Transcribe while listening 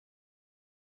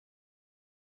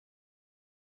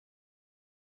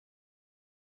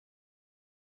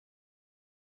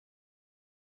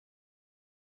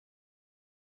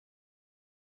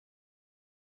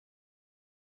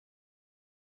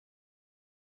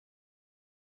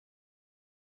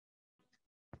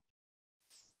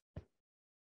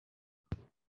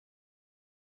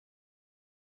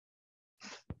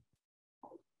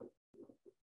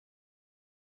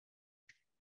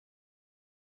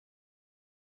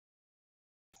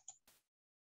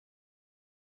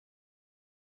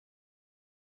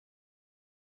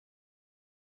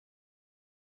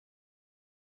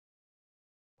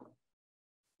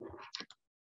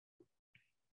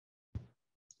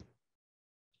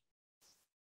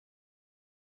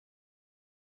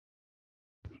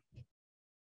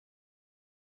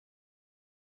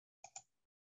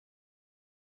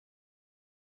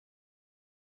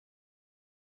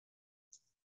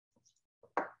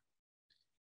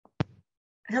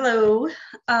Hello.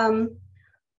 Um,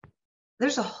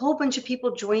 there's a whole bunch of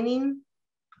people joining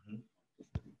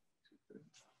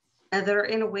and they're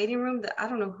in a waiting room that I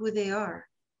don't know who they are.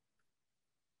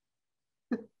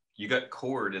 You got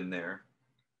Cord in there.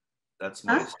 That's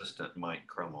my assistant, Mike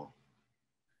Crummell.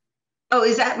 Oh,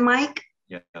 is that Mike?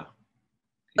 Yeah. He's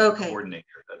okay. The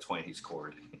coordinator. That's why he's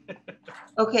Cord.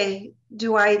 Okay.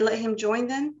 Do I let him join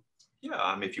then?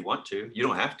 Yeah, if you want to. You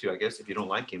don't have to, I guess, if you don't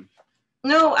like him.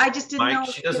 No, I just didn't know.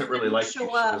 She doesn't really like you. She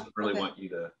doesn't really want you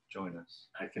to join us.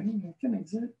 I can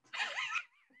exit.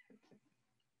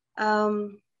 I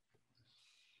don't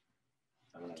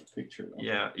have a picture though.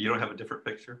 Yeah, you don't have a different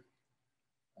picture?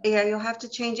 Yeah, you'll have to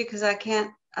change it because I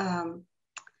can't do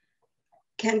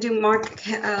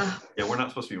yeah, we're not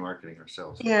supposed to be marketing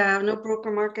ourselves. Yeah, no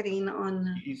broker marketing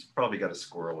on. He's probably got a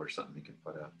squirrel or something he can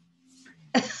put up.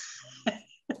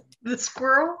 The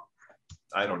squirrel?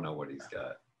 I don't know what he's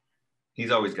got. He's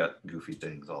always got goofy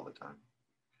things all the time.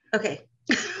 Okay.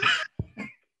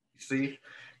 See?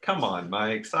 Come on,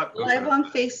 Mike. Stop. Live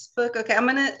on Facebook. Okay, I'm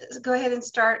going to go ahead and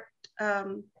start. That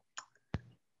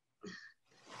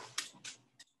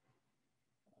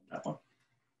one.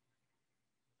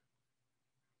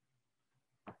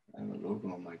 I have a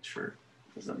logo on my shirt.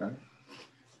 Does that matter?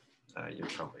 You're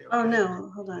probably okay. Oh,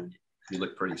 no. Hold on. You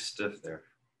look pretty stiff there.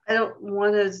 I don't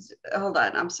want to. Hold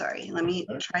on. I'm sorry. Let me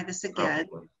try this again.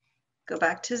 Probably. Go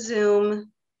back to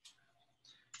Zoom.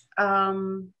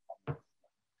 More.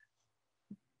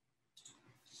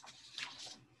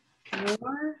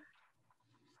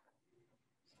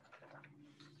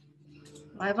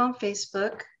 Live on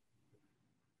Facebook.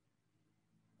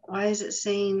 Why is it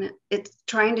saying it's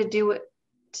trying to do it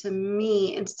to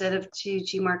me instead of to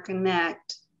Gmart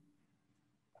Connect?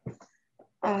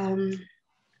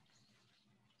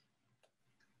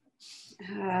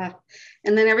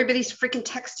 And then everybody's freaking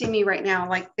texting me right now.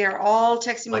 Like they're all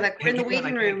texting me like we're in the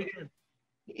waiting room.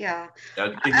 Yeah.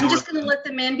 I'm just going to let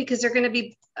them in because they're going to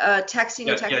be texting.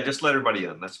 Yeah, just let everybody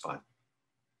in. That's fine.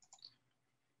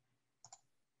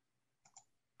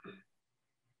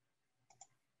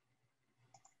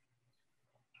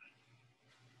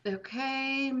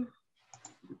 Okay.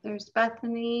 There's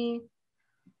Bethany.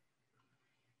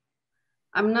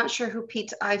 I'm not sure who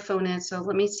Pete's iPhone is, so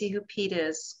let me see who Pete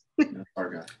is.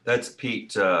 That's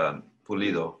Pete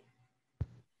Pulido,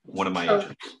 one of my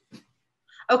agents.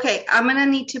 Okay, I'm gonna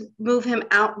need to move him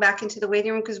out back into the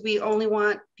waiting room because we only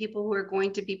want people who are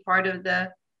going to be part of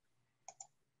the,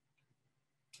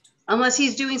 unless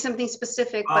he's doing something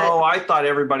specific. Oh, I thought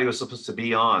everybody was supposed to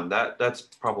be on. That's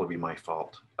probably my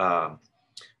fault.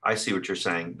 I see what you're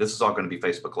saying. This is all going to be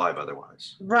Facebook Live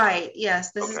otherwise. Right.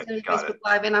 Yes, this is going to be Facebook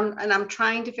Live, and I'm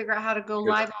trying to figure out how to go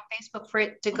live on Facebook for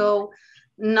it to go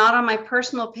not on my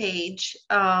personal page,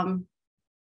 but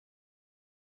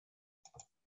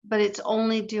it's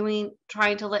only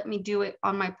trying to let me do it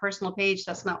on my personal page.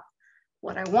 That's not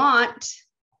what I want.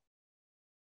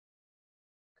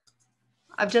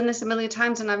 I've done this a million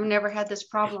times and I've never had this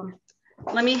problem.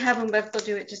 Let me have Humberto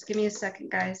do it. Just give me a second,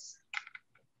 guys.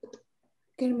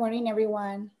 Good morning,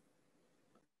 everyone.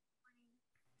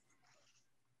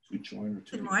 Good morning.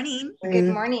 Good morning.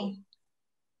 Good morning.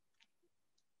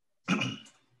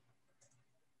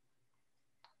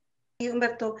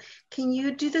 Humberto, can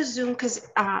you do the Zoom?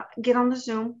 Get on the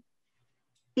Zoom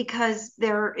because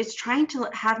it's trying to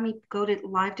have me go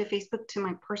live to Facebook to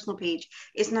my personal page.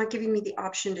 It's not giving me the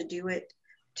option to do it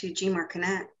to Gmart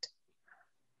Connect,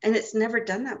 and it's never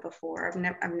done that before. I've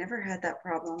never had that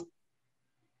problem.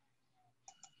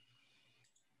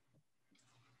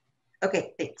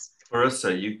 Okay, thanks.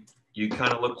 Larissa, you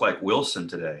kind of look like Wilson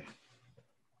today.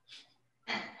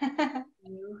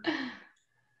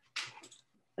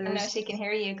 I know she can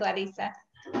hear you, Gladisa.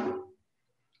 I'm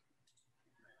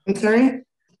sorry?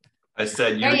 I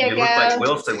said you look like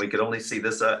Wilson. We could only see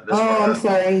this. I'm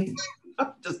sorry.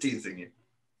 I'm just teasing you.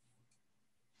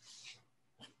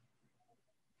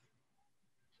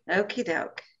 Okie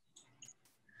doke.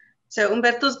 So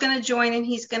Humberto's going to join and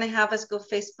he's going to have us go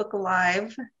Facebook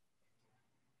Live.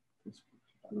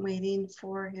 I'm waiting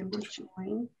for him to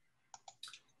join.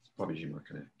 Probably Gmart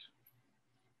Connect.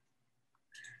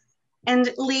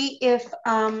 And Lee, if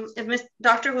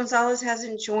Dr. Gonzalez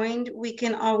hasn't joined, we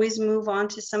can always move on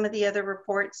to some of the other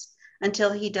reports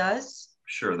until he does.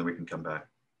 Sure, then we can come back.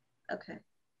 Okay.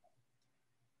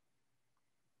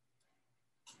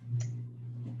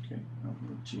 Okay, I'll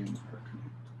go Gmart Connect.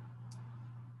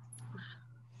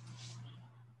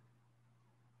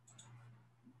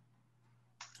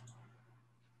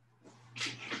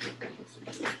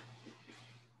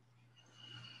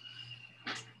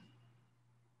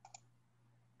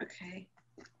 Okay.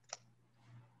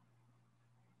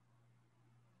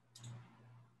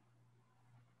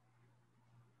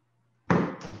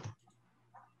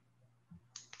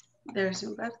 There's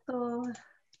Humberto.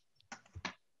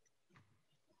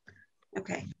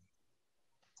 Okay.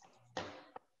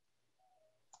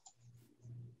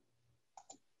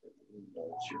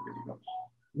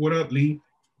 What up, Lee?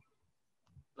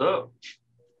 Oh,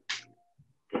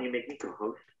 Can you make me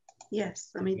co-host? Yes,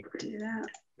 let me do that.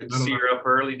 good to see you're up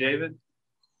early, David.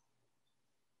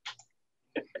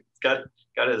 He's got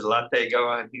his latte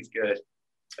going. He's good.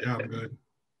 Yeah, I'm good.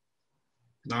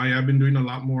 Nah, yeah, I've been doing a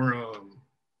lot more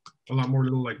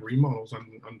little like remodels on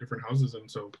different houses, and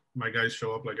so my guys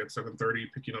show up like at 7:30,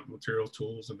 picking up materials,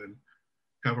 tools, and then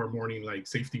have our morning like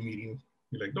safety meeting.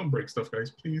 Be like, don't break stuff, guys,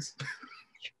 please.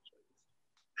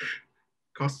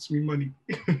 Costs me money.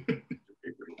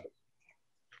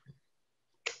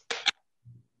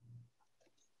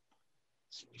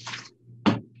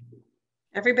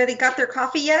 Everybody got their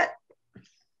coffee yet?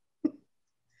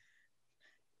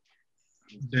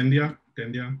 Dendia.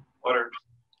 Water.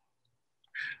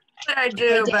 What I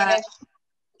do, but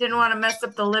didn't want to mess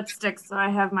up the lipstick, so I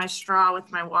have my straw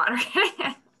with my water.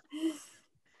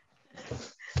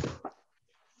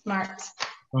 Smart.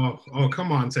 Oh,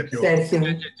 come on, Sergio.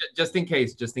 Sergio. Just in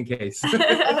case.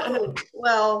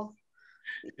 Well,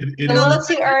 A little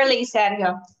too early,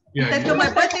 Sergio. Yeah, Sergio,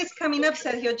 my birthday's coming up,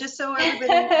 Sergio, just so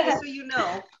you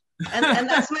know. And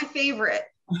that's my favorite.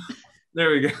 There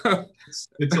we go.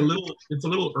 it's a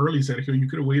little early, Sergio. You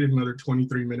could have waited another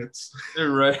 23 minutes.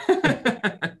 Right.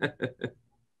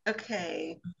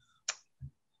 Okay.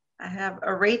 I have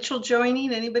a Rachel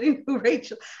joining. Anybody know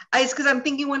Rachel? It's because I'm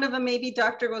thinking one of them may be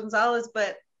Dr. Gonzalez,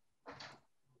 but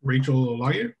Rachel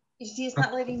Olaya? you see, it's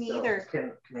not letting me either.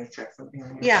 Can I check something?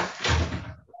 Right Yeah.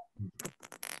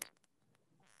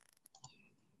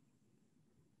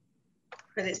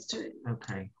 But it's too.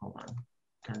 Okay, hold on.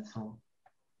 Cancel.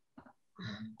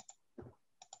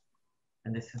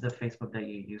 And this is the Facebook that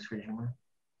you use for Juma?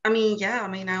 I mean,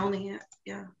 I only,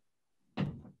 yeah.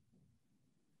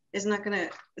 It's not gonna,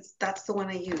 that's the one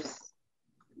I use.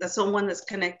 That's the one that's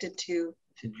connected to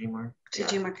Gmart? To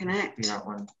Gmart Connect. That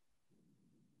one.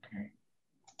 Okay.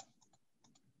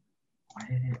 Why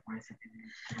is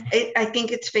it? I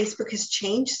think it's Facebook has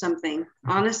changed something,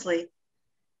 honestly.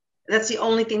 That's the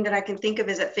only thing that I can think of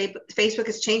is that Facebook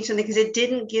has changed something because it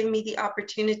didn't give me the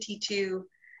opportunity to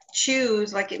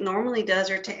choose like it normally does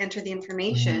or to enter the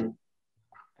information.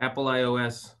 Apple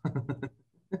iOS.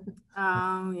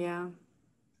 Yeah.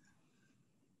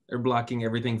 They're blocking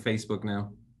everything Facebook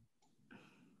now.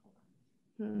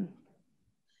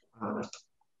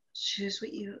 Choose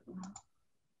what you.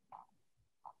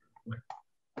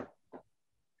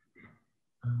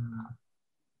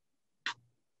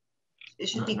 It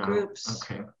should be groups.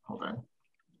 Okay, hold on.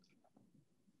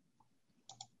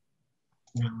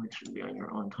 Now it should be on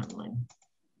your own timeline.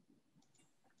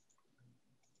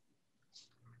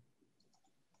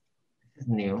 This is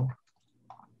new.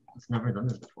 It's never done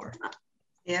this before.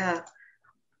 Yeah.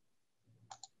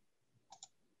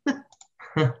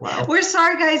 Wow. We're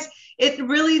sorry, guys. It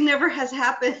really never has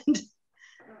happened.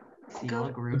 See all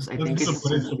groups. I Let's think it's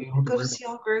Go to see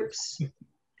all groups.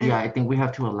 yeah. I think we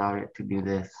have to allow it to do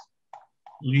this.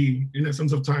 Lee, in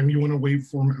essence of time, you want to waive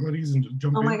formalities and just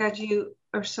jump Oh in? my God, you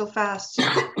are so fast.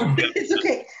 It's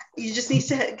okay. You just need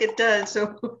to get done.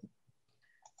 So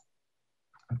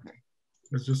Okay.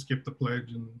 Let's just skip the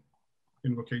pledge and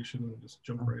invocation and just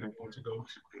jump right in once it goes.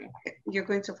 you're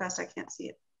going so fast, I can't see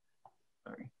it.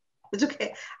 Sorry. It's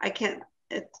okay. I can't.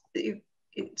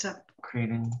 It's up.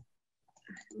 Creating.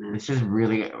 This is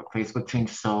really, Facebook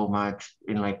changed so much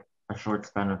in like a short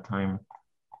span of time.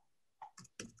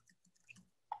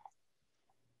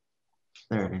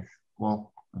 There it is.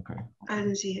 Well, okay. I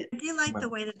didn't see it. I do like the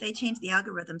way that they changed the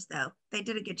algorithms though. They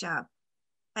did a good job.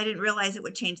 I didn't realize it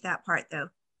would change that part though.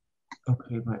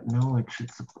 Okay, but no,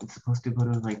 it's supposed to go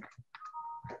to like.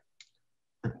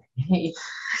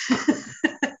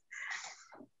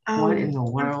 What in the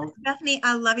world? Bethany,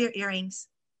 I love your earrings.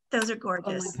 Those are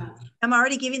gorgeous. Oh my God. I'm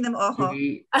already giving them ojo.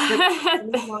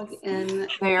 Log in.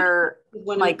 They're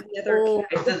One like of the other old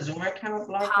Is the Zoom account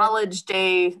blocked? college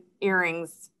day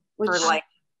earrings for like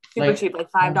super Like- cheap,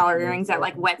 like $5 earrings at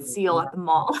like Wet Seal at the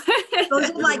mall. Those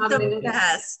are like the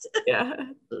best. Yeah,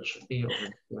 So it should be over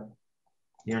here.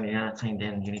 You're not signed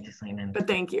in. You need to sign in. but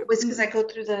thank you. Was because I go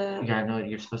through the. Yeah, no,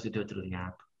 you're supposed to do it through the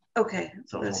app. Okay,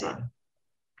 So let's see. hold on.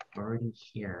 We're already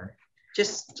here.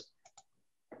 Just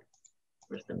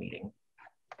Where's the meeting?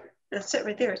 that's it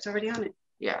right there. It's already on it.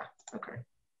 Yeah, okay.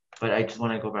 But I just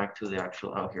want to go back to the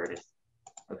actual, oh, here it is.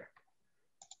 Okay.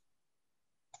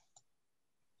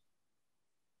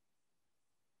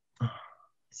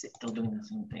 Is it still doing the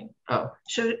same thing? Oh,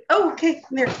 Should. Oh, okay.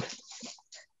 There.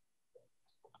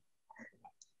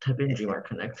 Type in Gmart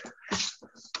Connect.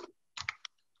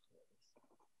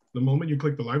 The moment you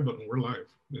click the live button, we're live.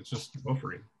 It's just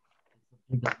buffering.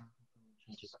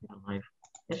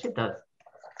 Yes, it does.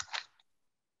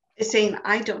 It's saying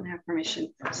I don't have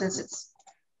permission since it's.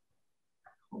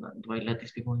 Hold on. Do I let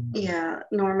these people in? Yeah,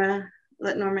 Norma.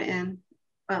 Let Norma in.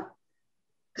 Well,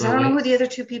 because Oh, I don't know wait. who the other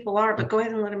two people are, but go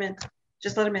ahead and let them in.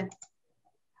 Just let them in.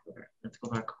 Okay, let's go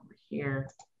back over here.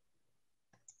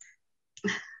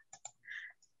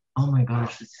 Oh my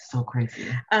gosh, this is so crazy.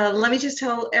 Let me just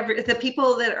tell the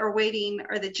people that are waiting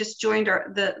or that just joined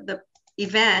the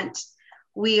event,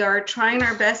 we are trying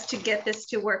our best to get this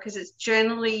to work because it's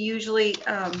usually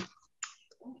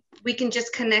we can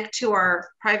just connect to our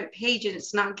private page and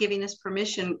it's not giving us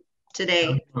permission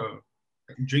today.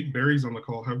 Jake Berry's on the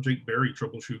call. Have Jake Berry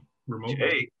troubleshoot remotely.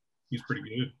 Jake. He's pretty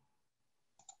good.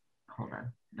 Hold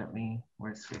on.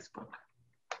 Where's Facebook?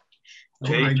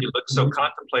 Jake, you look so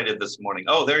contemplative this morning.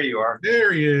 Oh, there you are.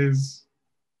 There he is.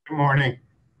 Good morning.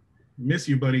 Miss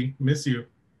you, buddy. Miss you.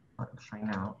 Let's try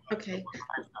now. Okay.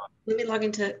 Let me log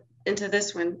into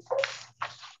this one.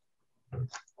 Oh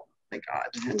my God.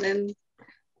 And then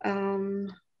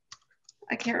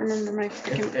I can't remember my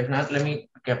freaking. If not, let me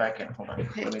get back in. Hold on.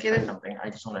 Okay, let me get try in. something.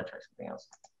 I just want to try something else.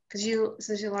 Because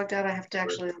since you logged out, I have to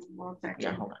actually log back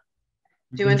in. Hold on.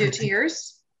 Do you want to do it to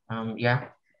yours? Yeah.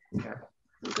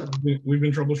 We've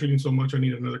been troubleshooting so much, I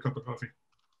need another cup of coffee.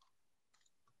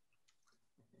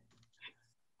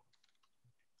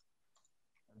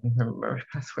 I don't remember my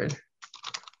password.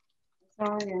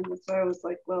 Sorry, and so I was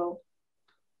like, well,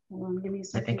 hold on, give me a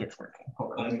second. I think it's working.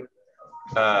 Hold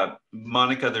on.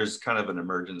 Monica, there's kind of an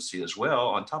emergency as well.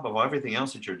 On top of everything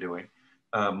else that you're doing,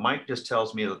 Mike just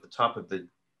tells me that at the top of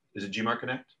is it Gmart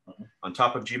Connect? On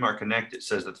top of Gmart Connect, it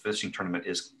says that the fishing tournament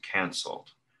is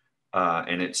canceled.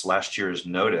 And it's last year's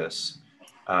notice.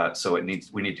 So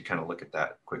we need to kind of look at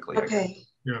that quickly. Okay.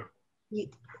 Yeah.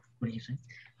 What do you say?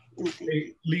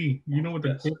 Hey, Lee, you know what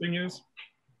the cool thing is?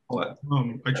 What?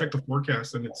 I checked the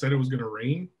forecast and it said it was going to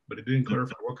rain, but it didn't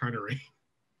clarify what kind of rain.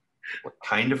 What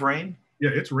kind of rain?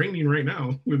 Yeah, it's raining right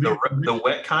now. The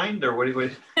wet kind, or what?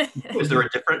 Is there a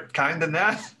different kind than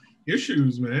that?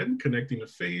 Issues, man. Connecting to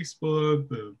Facebook,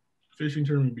 the fishing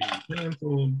tournament being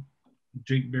canceled,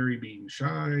 Jake Berry being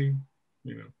shy,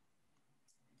 you know.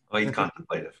 Oh, he's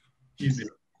contemplative. Easy.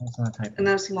 And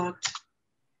that's locked.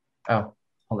 Oh,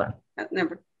 hold on.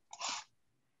 Never.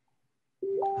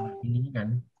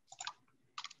 Again.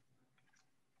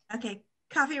 Okay,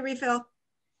 coffee refill.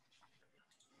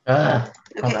 Okay,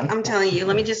 I'm telling you.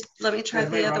 Let me try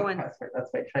the other one. Password. That's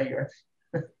why try yours.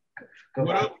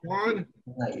 What up, Juan?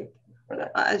 Not you. For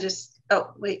that.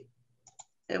 Oh wait,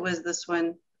 it was this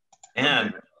one.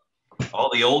 And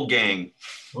all the old gang.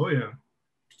 Oh yeah.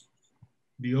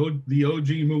 The OG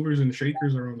movers and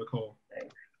shakers are on the call.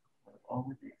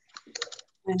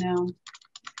 I know.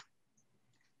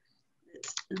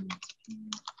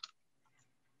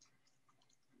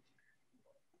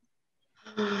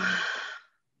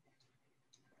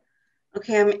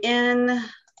 Okay, I'm in,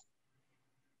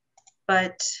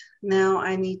 but now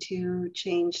I need to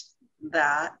change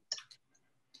that.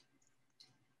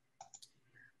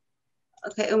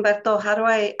 Okay, Humberto, how do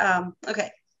I,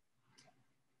 okay.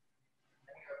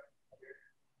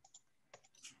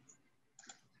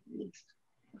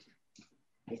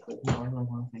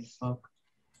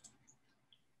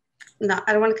 No,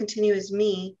 I don't want to continue as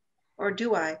me, or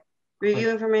do I? Review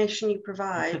information you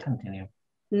provide. Continue.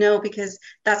 No, because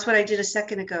that's what I did a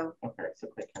second ago. Okay, so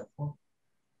click cancel.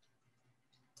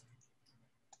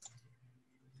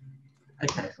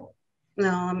 Click cancel.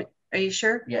 No, are you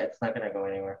sure? Yeah, it's not gonna go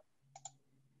anywhere.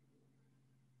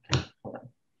 Okay, hold on.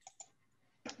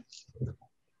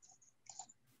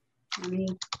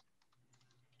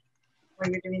 While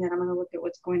you're doing that, I'm gonna look at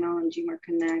what's going on Gmart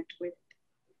Connect with.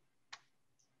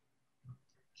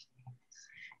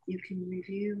 You can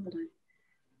review, hold on.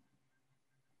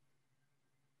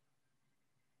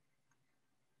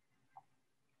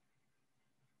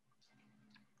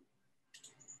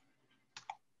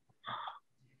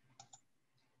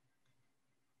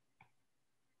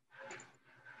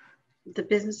 The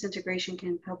business integration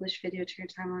can publish video to your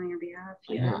timeline on your behalf.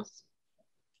 Yes.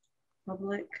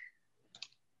 Public.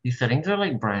 These settings are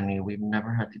like brand new. We've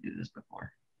never had to do this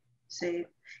before. Save.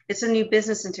 It's a new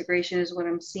business integration is what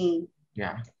I'm seeing.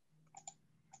 Yeah.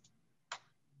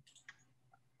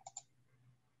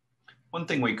 One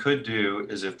thing we could do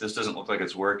is if this doesn't look like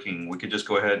it's working, we could just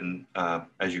go ahead and,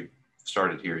 as you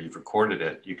started here, you've recorded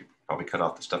it. You could probably cut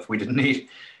off the stuff we didn't need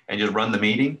and just run the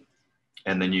meeting.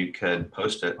 And then you could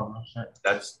post it.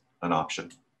 That's an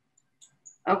option.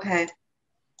 Okay.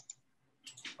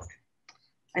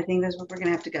 I think that's what we're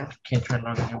gonna have to go. Can't try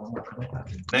logging in one more time.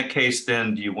 In that case,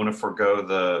 then, do you want to forego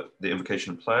the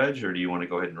invocation and pledge, or do you want to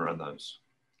go ahead and run those?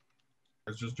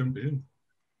 Let's just jump in.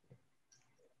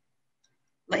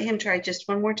 Let him try just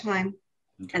one more time,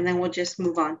 Okay. and then we'll just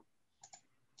move on.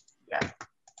 Yeah.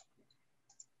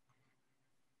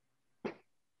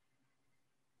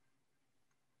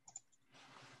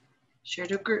 Share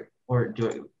to group. Or do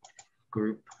it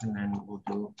group and then we'll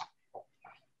do.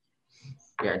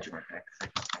 Yeah, George.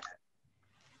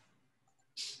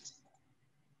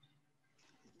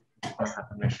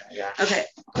 Yeah. Okay,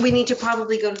 we need to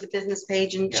probably go to the business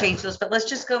page and Yeah. change those, but let's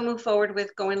just go move forward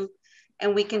with going,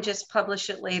 and we can just publish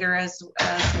it later as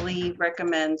Lee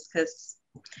recommends, because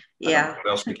yeah, What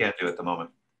else we can't do at the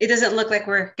moment? it doesn't look like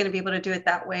we're going to be able to do it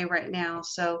that way right now.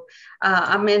 So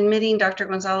I'm admitting Dr.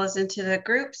 Gonzalez into the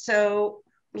group. So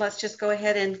let's just go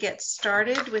ahead and get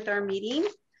started with our meeting.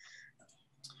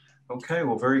 Okay,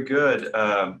 well, very good.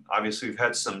 Obviously, we've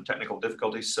had some technical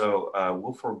difficulties, so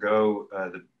we'll forego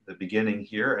the beginning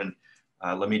here. And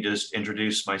let me just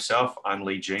introduce myself. I'm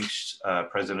Lee Jinks,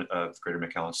 president of Greater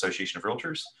McAllen Association of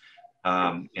Realtors.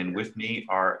 And with me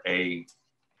are an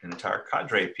entire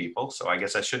cadre of people. So I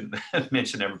guess I shouldn't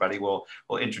mention everybody. We'll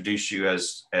introduce you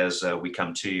as we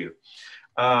come to you.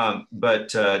 But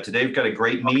today we've got a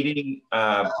great meeting.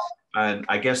 And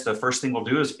I guess the first thing we'll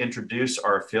do is introduce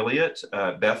our affiliate.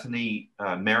 Bethany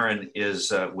Marin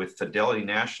is with Fidelity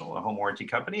National, a home warranty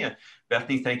company.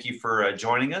 Bethany, thank you for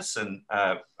joining us. And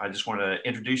I just want to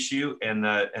introduce you and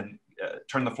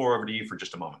turn the floor over to you for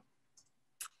just a moment.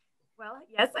 Well,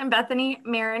 yes, I'm Bethany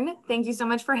Marin. Thank you so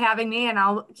much for having me, and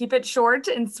I'll keep it short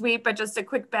and sweet, but just a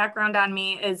quick background on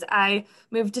me is I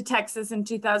moved to Texas in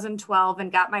 2012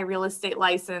 and got my real estate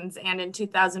license, and in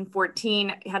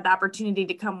 2014 had the opportunity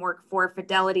to come work for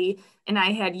Fidelity, and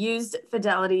I had used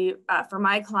Fidelity for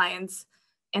my clients,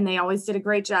 and they always did a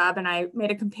great job, and I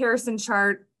made a comparison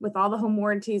chart with all the home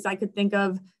warranties I could think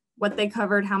of, what they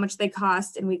covered, how much they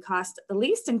cost, and we cost the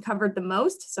least and covered the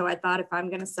most. So I thought if I'm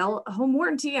going to sell a home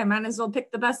warranty, I might as well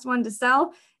pick the best one to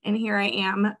sell. And here I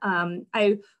am.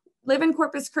 I live in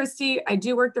Corpus Christi. I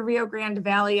do work the Rio Grande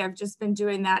Valley. I've just been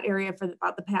doing that area for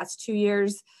about the past 2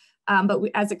 years. But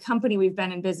as a company, we've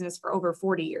been in business for over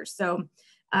 40 years. So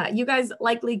you guys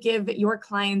likely give your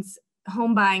clients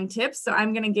home buying tips. So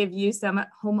I'm going to give you some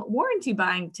home warranty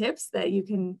buying tips that you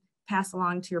can pass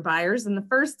along to your buyers. And the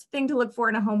first thing to look for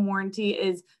in a home warranty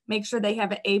is make sure they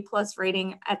have an A+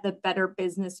 rating at the Better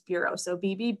Business Bureau. So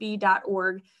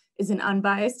bbb.org is an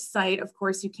unbiased site. Of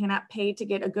course, you cannot pay to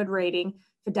get a good rating.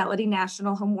 Fidelity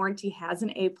National Home Warranty has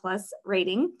an A+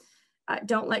 rating.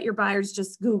 Don't let your buyers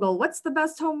just Google what's the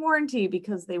best home warranty,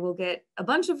 because they will get a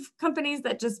bunch of companies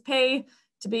that just pay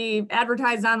to be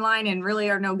advertised online and really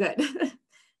are no good.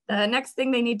 The next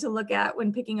thing they need to look at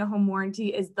when picking a home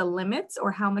warranty is the limits,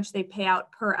 or how much they pay out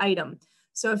per item.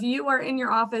 So if you are in your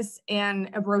office and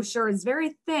a brochure is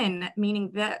very thin,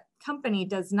 meaning that company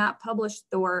does not publish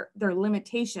their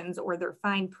limitations or their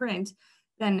fine print,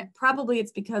 then probably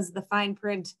it's because the fine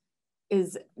print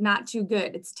is not too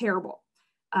good. It's terrible.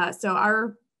 So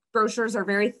our brochures are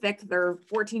very thick. They're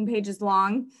 14 pages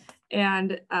long,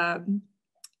 and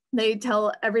they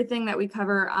tell everything that we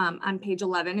cover on page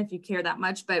 11, if you care that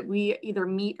much, but we either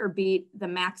meet or beat the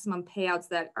maximum payouts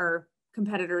that our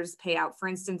competitors pay out. For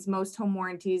instance, most home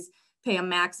warranties pay a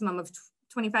maximum of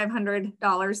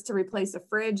 $2,500 to replace a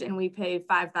fridge, and we pay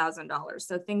 $5,000.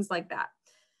 So things like that.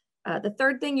 The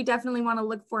third thing you definitely want to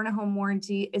look for in a home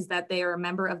warranty is that they are a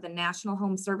member of the National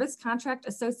Home Service Contract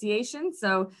Association.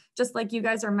 So just like you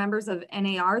guys are members of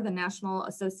NAR, the National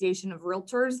Association of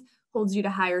Realtors, holds you to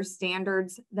higher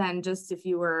standards than just if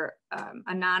you were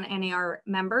a non-NAR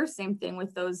member. Same thing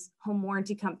with those home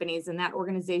warranty companies. And that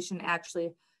organization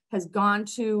actually has gone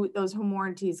to those home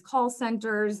warranties call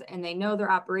centers, and they know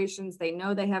their operations. They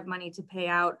know they have money to pay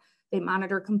out. They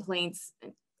monitor complaints,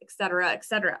 et cetera, et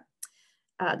cetera.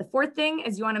 The fourth thing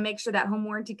is you want to make sure that home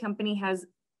warranty company has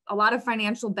a lot of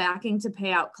financial backing to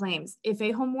pay out claims. If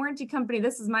a home warranty company,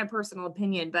 this is my personal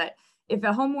opinion, but if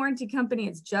a home warranty company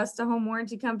is just a home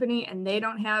warranty company and they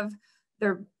don't have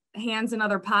their hands in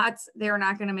other pots, they're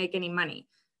not going to make any money.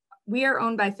 We are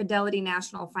owned by Fidelity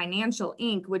National Financial,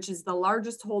 Inc., which is the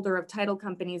largest holder of title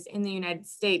companies in the United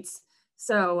States.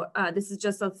 So this is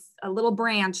just a little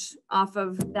branch off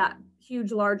of that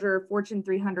huge, larger Fortune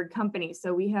 300 company.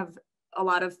 So we have a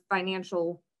lot of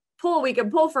financial pull we can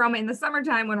pull from in the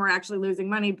summertime when we're actually losing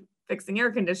money fixing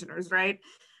air conditioners, right?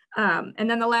 And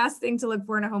then the last thing to look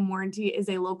for in a home warranty is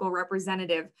a local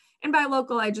representative. And by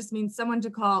local, I just mean someone to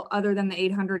call other than the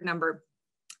 800 number.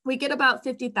 we get about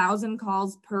 50,000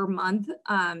 calls per month.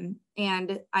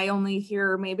 And I only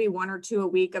hear maybe 1 or 2 a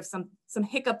week of some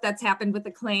hiccup that's happened with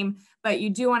the claim, but you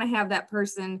do want to have that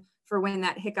person for when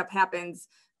that hiccup happens.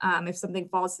 If something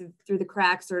falls through the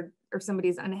cracks or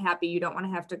somebody's unhappy, you don't want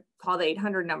to have to call the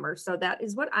 800 number. So that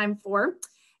is what I'm for.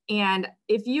 And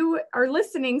if you are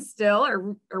listening still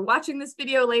or watching this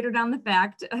video later down the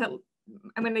fact,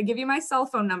 I'm going to give you my cell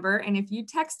phone number. And if you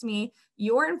text me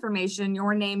your information,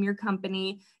 your name, your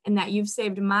company, and that you've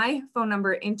saved my phone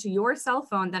number into your cell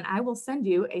phone, then I will send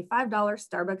you a $5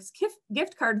 Starbucks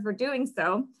gift card for doing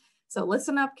so. So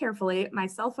listen up carefully. My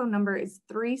cell phone number is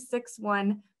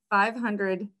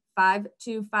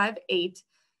 361-500-5258.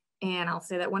 And I'll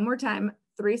say that one more time,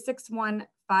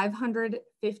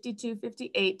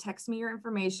 361-500-5258. Text me your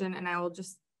information and I will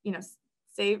just,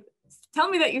 tell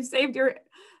me that you've saved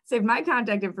my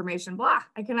contact information, blah,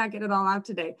 I cannot get it all out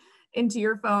today, into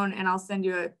your phone, and I'll send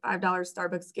you a $5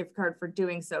 Starbucks gift card for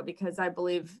doing so, because I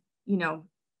believe, I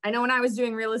know when I was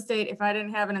doing real estate, if I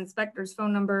didn't have an inspector's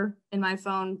phone number in my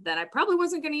phone, then I probably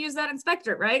wasn't going to use that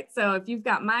inspector, right? So if you've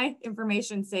got my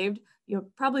information saved, you'll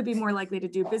probably be more likely to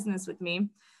do business with me.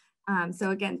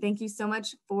 So again, thank you so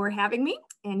much for having me,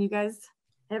 and you guys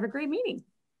have a great meeting.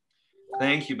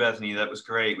 Thank you, Bethany. That was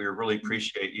great. We really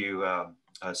appreciate you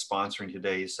sponsoring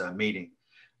today's meeting.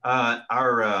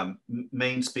 Our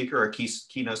main speaker, our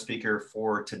keynote speaker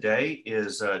for today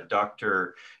is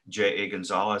Dr. J.A.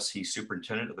 Gonzalez. He's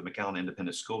superintendent of the McAllen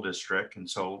Independent School District. And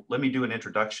so let me do an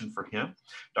introduction for him.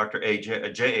 Dr.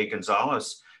 J.A.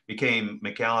 Gonzalez became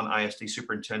McAllen ISD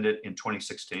superintendent in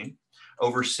 2016,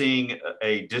 overseeing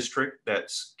a district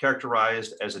that's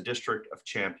characterized as a district of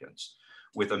champions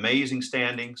with amazing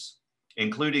standings,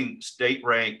 including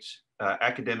state-ranked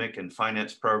academic and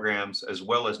finance programs, as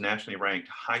well as nationally ranked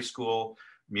high school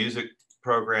music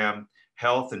program,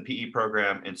 health and PE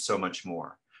program, and so much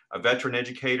more. A veteran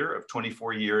educator of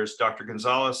 24 years, Dr.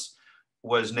 Gonzalez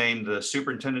was named the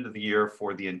Superintendent of the Year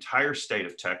for the entire state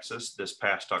of Texas this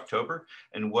past October,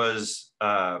 and was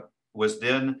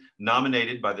then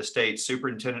nominated by the state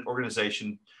superintendent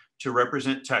organization to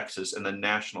represent Texas in the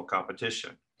national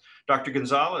competition. Dr.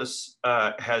 Gonzalez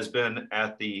has been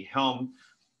at the helm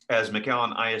as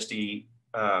McAllen ISD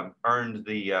earned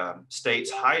the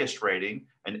state's highest rating,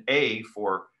 an A,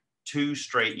 for 2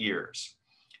 straight years.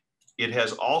 It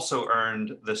has also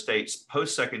earned the state's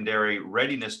post-secondary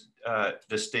readiness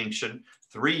distinction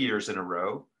 3 years in a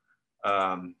row.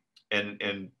 And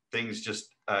things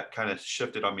just kind of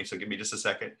shifted on me, so give me just a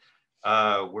second.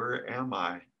 Where am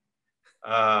I?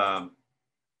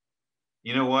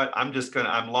 You know what, I'm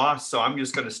lost, so I'm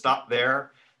just gonna stop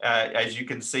there. As you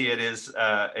can see, it is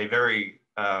a very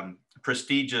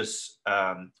prestigious,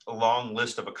 long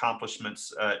list of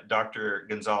accomplishments. Dr.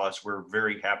 Gonzalez, we're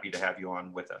very happy to have you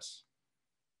on with us.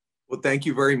 Well, thank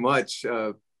you very much.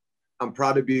 I'm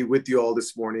proud to be with you all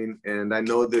this morning, and I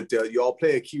know that you all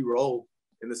play a key role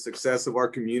in the success of our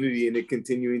community and it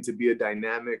continuing to be a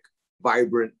dynamic,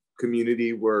 vibrant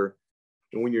community where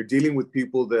when you're dealing with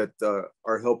people that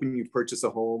are helping you purchase a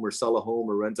home or sell a home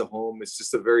or rent a home, it's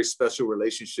just a very special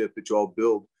relationship that you all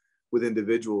build with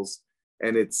individuals.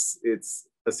 And it's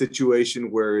a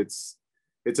situation where it's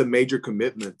a major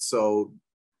commitment. So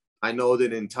I know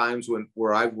that in times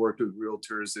where I've worked with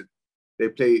realtors, they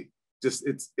play just,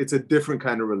 it's a different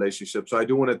kind of relationship. So I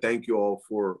do want to thank you all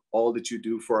for all that you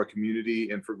do for our community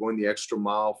and for going the extra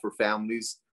mile for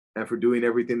families, and for doing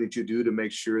everything that you do to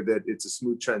make sure that it's a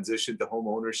smooth transition to home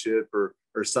ownership or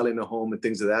selling a home and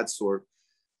things of that sort.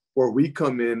 Where we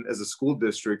come in as a school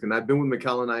district, and I've been with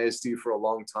McAllen ISD for a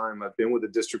long time. I've been with the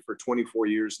district for 24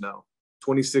 years now,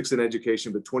 26 in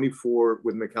education, but 24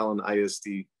 with McAllen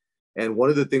ISD. And one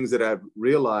of the things that I've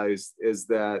realized is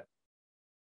that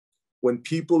when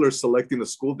people are selecting a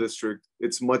school district,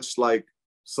 it's much like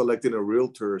selecting a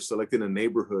realtor, selecting a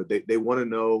neighborhood. They want to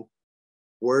know,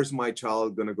 where's my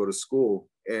child going to go to school?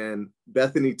 And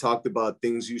Bethany talked about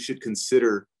things you should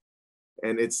consider.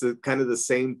 And it's kind of the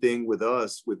same thing with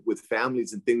us, with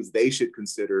families and things they should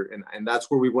consider. And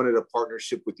that's where we wanted a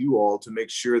partnership with you all to make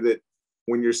sure that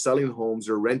when you're selling homes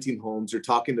or renting homes or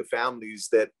talking to families,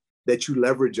 that you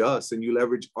leverage us and you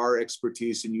leverage our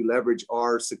expertise and you leverage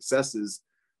our successes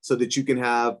so that you can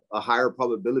have a higher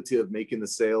probability of making the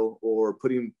sale or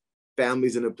putting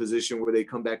families in a position where they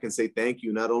come back and say, thank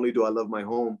you. Not only do I love my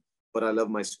home, but I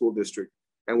love my school district.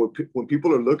 And when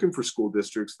people are looking for school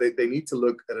districts, they need to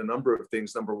look at a number of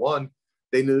things. Number one,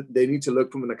 they need to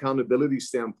look from an accountability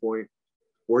standpoint.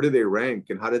 Where do they rank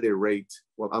and how do they rate?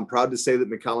 Well, I'm proud to say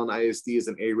that McAllen ISD is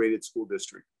an A-rated school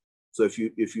district. So if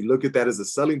you look at that as a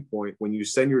selling point, when you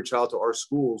send your child to our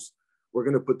schools, we're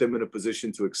going to put them in a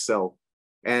position to excel.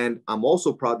 And I'm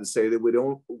also proud to say that we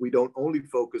don't only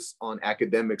focus on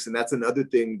academics. And that's another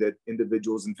thing that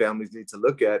individuals and families need to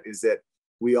look at, is that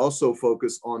we also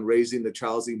focus on raising the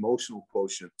child's emotional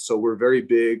quotient. So we're very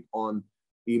big on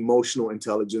emotional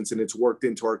intelligence, and it's worked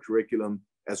into our curriculum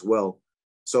as well.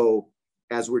 So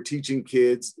as we're teaching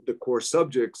kids the core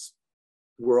subjects,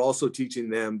 we're also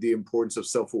teaching them the importance of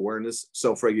self-awareness,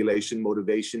 self-regulation,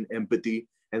 motivation, empathy,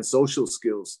 and social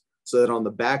skills, so that on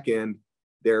the back end,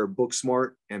 they're book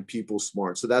smart and people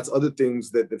smart. So that's other things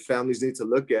that the families need to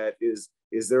look at is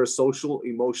there a social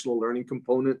emotional learning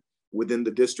component within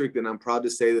the district? And I'm proud to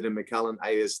say that in McAllen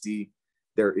ISD,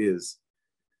 there is.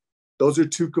 Those are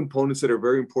two components that are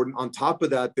very important. On top of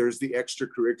that, there's the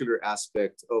extracurricular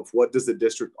aspect of what does the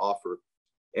district offer.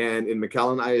 And in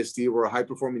McAllen ISD, we're a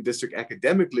high-performing district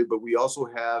academically, but we also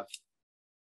have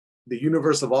the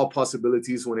universe of all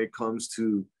possibilities when it comes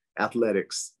to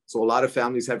athletics. So a lot of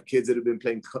families have kids that have been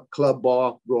playing club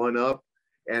ball growing up,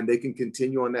 and they can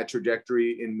continue on that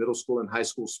trajectory in middle school and high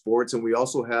school sports. And we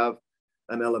also have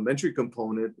an elementary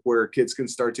component where kids can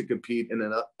start to compete in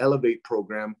an Elevate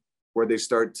program where they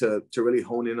start to really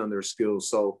hone in on their skills.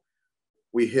 So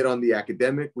we hit on the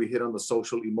academic, we hit on the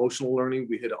social emotional learning,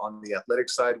 we hit on the athletic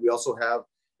side. We also have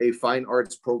a fine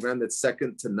arts program that's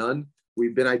second to none.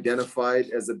 We've been identified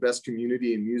as the best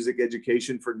community in music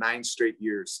education for 9 straight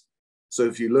years. So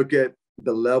if you look at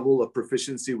the level of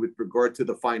proficiency with regard to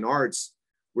the fine arts,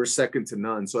 we're second to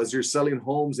none. So as you're selling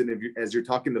homes and as you're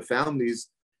talking to families,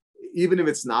 even if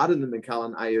it's not in the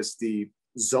McAllen ISD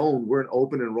zone, we're an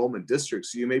open enrollment district.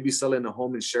 So you may be selling a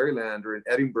home in Sherryland or in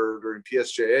Edinburgh or in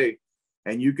PSJA,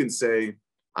 and you can say,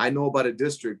 I know about a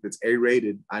district that's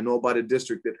A-rated. I know about a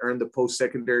district that earned the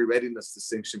post-secondary readiness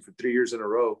distinction for 3 years in a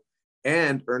row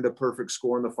and earned a perfect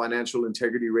score in the financial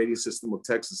integrity rating system of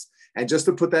Texas. And just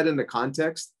to put that into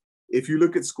context, if you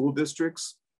look at school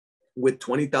districts with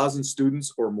 20,000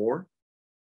 students or more,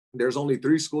 there's only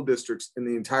 3 school districts in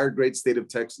the entire great state of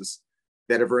Texas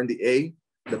that have earned the A,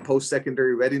 the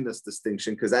post-secondary readiness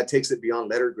distinction, because that takes it beyond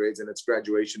letter grades and its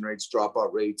graduation rates,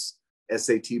 dropout rates,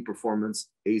 SAT performance,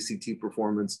 ACT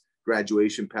performance,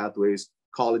 graduation pathways,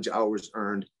 college hours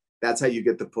earned. That's how you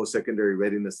get the post-secondary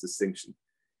readiness distinction.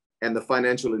 And the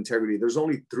financial integrity, there's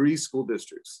only 3 school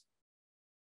districts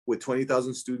with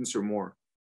 20,000 students or more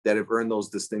that have earned those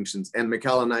distinctions. And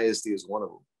McAllen ISD is one of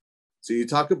them. So you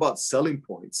talk about selling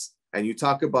points and you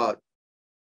talk about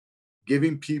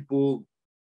giving people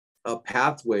a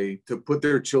pathway to put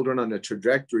their children on a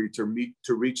trajectory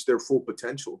to reach their full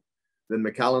potential, then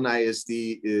McAllen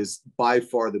ISD is by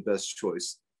far the best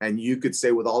choice. And you could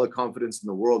say with all the confidence in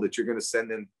the world that you're going to send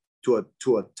them to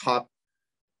a top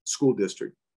school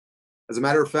district. As a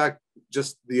matter of fact,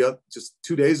 just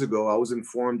 2 days ago, I was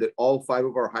informed that all 5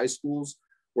 of our high schools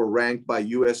were ranked by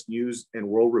US News and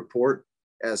World Report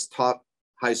as top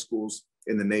high schools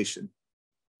in the nation.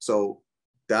 So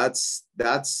that's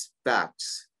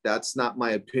facts. That's not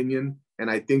my opinion. And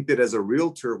I think that as a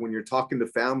realtor, when you're talking to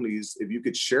families, if you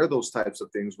could share those types of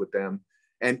things with them,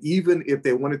 and even if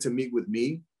they wanted to meet with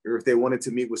me, or if they wanted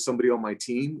to meet with somebody on my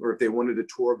team, or if they wanted a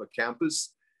tour of a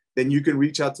campus, then you can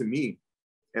reach out to me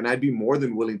and I'd be more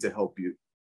than willing to help you.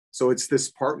 So it's this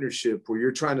partnership where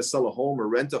you're trying to sell a home or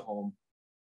rent a home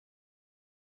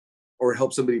or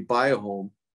help somebody buy a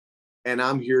home. And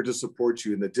I'm here to support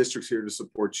you and the district's here to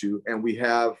support you. And we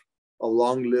have a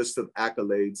long list of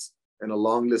accolades and a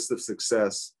long list of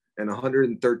success and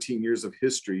 113 years of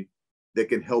history that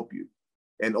can help you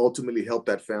and ultimately help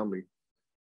that family.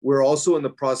 We're also in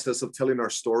the process of telling our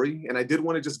story. And I did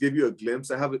want to just give you a glimpse.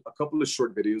 I have a couple of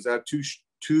short videos. I have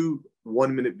two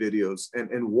 1-minute videos,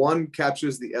 and one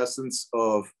captures the essence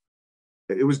of,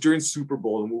 it was during Super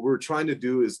Bowl. And what we're trying to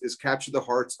do is capture the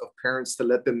hearts of parents to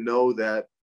let them know that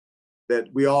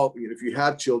we all, if you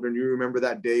have children, you remember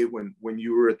that day when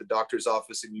you were at the doctor's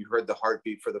office and you heard the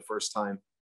heartbeat for the first time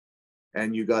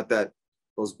and you got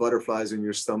those butterflies in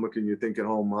your stomach and you're thinking,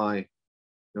 oh my,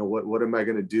 what am I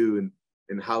going to do?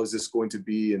 And how is this going to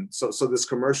be? And so this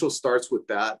commercial starts with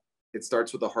that. It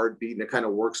starts with a heartbeat and it kind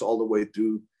of works all the way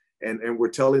through. And we're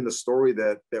telling the story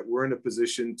that we're in a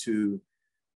position to,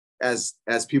 as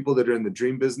people that are in the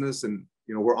dream business, and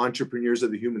we're entrepreneurs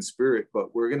of the human spirit,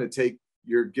 but we're going to take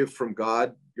your gift from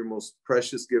God, your most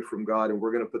precious gift from God, and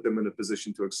we're going to put them in a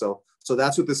position to excel. So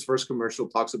that's what this first commercial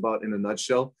talks about in a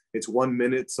nutshell. It's 1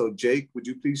 minute. So Jake, would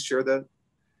you please share that?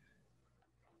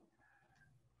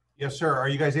 Yes, sir. Are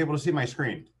you guys able to see my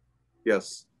screen?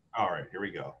 Yes. All right, here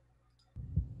we go.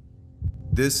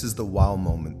 This is the wow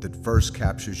moment that first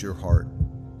captures your heart.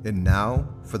 And now,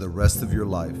 for the rest of your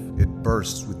life, it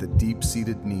bursts with the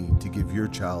deep-seated need to give your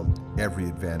child every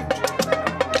advantage.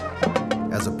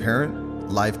 As a parent,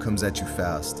 life comes at you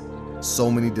fast.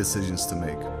 So many decisions to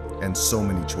make and so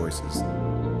many choices.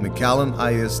 McAllen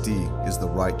ISD is the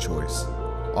right choice,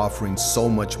 offering so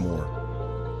much more.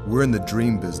 We're in the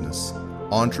dream business,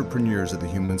 entrepreneurs of the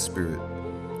human spirit,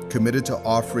 committed to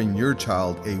offering your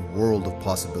child a world of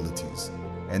possibilities,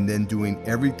 and then doing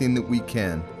everything that we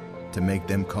can to make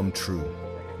them come true.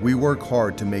 We work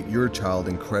hard to make your child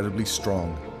incredibly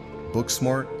strong, book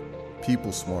smart,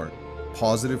 people smart,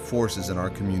 positive forces in our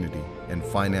community, and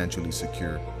financially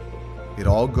secure. It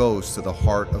all goes to the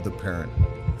heart of the parent,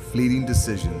 fleeting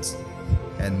decisions,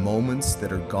 and moments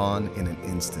that are gone in an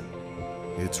instant.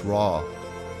 It's raw,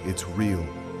 it's real.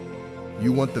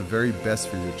 You want the very best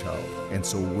for your child, and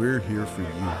so we're here for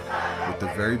you with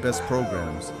the very best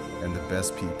programs and the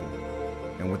best people,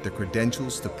 and with the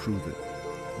credentials to prove it.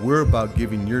 We're about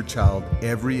giving your child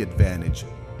every advantage,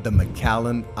 the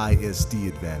McAllen ISD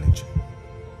advantage.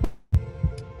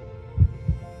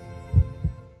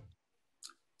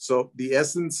 So the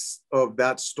essence of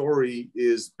that story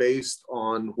is based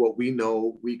on what we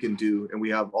know we can do. And we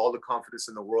have all the confidence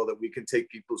in the world that we can take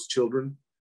people's children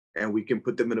and we can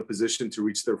put them in a position to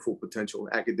reach their full potential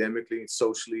academically,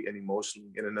 socially, and emotionally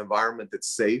in an environment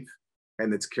that's safe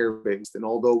and that's care-based. And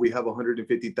although we have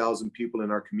 150,000 people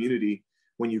in our community,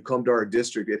 when you come to our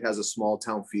district, it has a small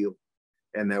town feel,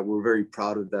 and that we're very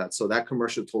proud of that. So that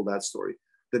commercial told that story.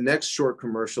 The next short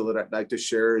commercial that I'd like to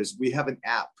share is we have an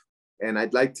app. And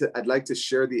I'd like to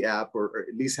share the app, or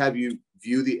at least have you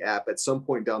view the app at some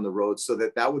point down the road, so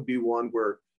that would be one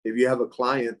where if you have a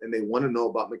client and they want to know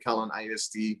about McAllen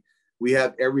ISD, we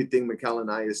have everything McAllen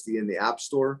ISD in the App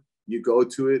Store. You go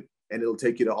to it and it'll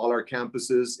take you to all our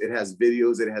campuses. It has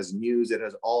videos, it has news, it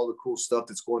has all the cool stuff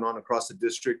that's going on across the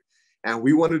district. And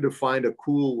we wanted to find a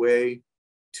cool way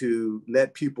to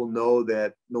let people know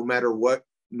that no matter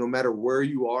where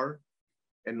you are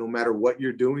and no matter what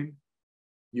you're doing,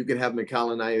 you can have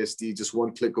McAllen ISD just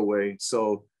one click away.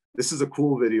 So this is a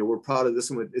cool video. We're proud of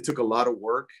this one. It took a lot of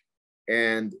work,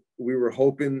 and we were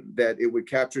hoping that it would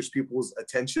capture people's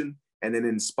attention and then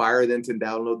inspire them to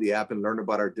download the app and learn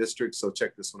about our district. So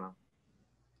check this one out.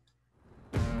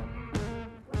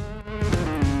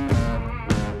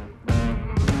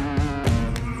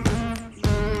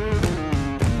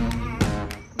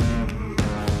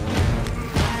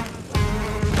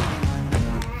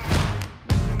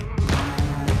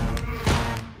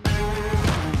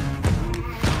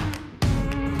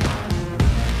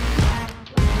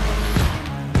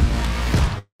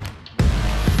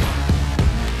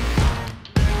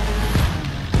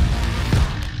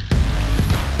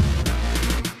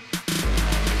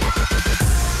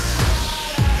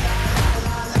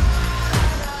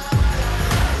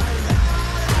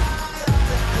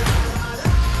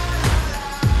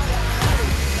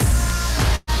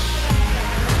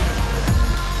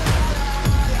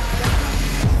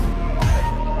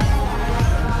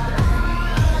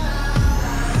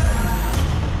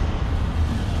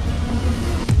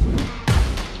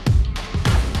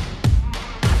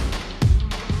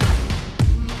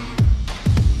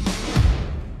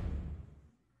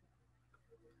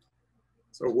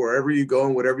 So wherever you go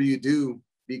and whatever you do,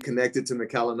 be connected to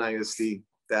McAllen ISD.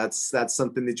 That's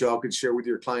something that y'all could share with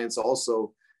your clients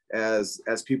also. As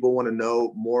people want to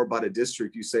know more about a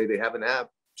district, you say they have an app,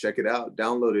 check it out,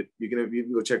 download it. You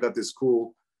can go check out this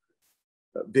cool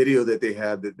video that they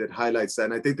have that highlights that.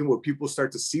 And I think that when people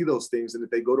start to see those things, and if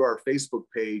they go to our Facebook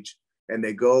page and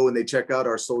they go and they check out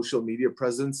our social media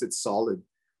presence, it's solid.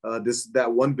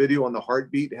 That one video on the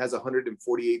heartbeat has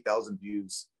 148,000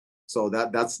 views. So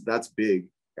that's big.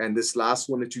 And this last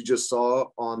one that you just saw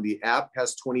on the app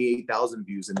has 28,000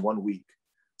 views in 1 week.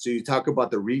 So you talk about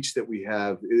the reach that we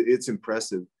have, it's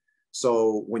impressive.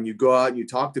 So when you go out and you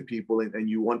talk to people and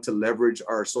you want to leverage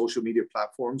our social media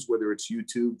platforms, whether it's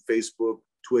YouTube, Facebook,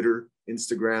 Twitter,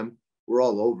 Instagram, we're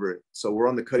all over it. So we're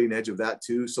on the cutting edge of that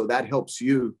too. So that helps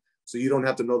you. So you don't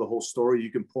have to know the whole story. You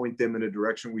can point them in a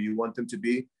direction where you want them to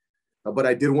be. But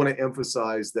I did want to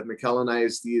emphasize that McAllen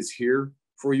ISD is here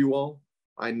for you all.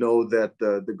 I know that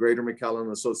the Greater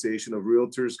McAllen Association of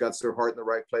Realtors got their heart in the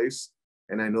right place.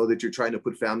 And I know that you're trying to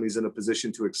put families in a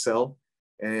position to excel.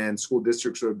 And school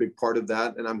districts are a big part of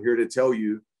that. And I'm here to tell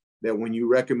you that when you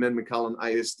recommend McAllen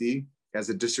ISD as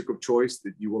a district of choice,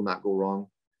 that you will not go wrong.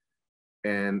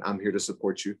 And I'm here to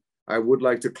support you. I would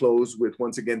like to close with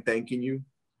once again thanking you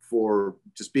for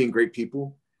just being great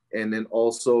people. And then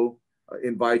also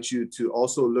invite you to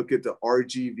also look at the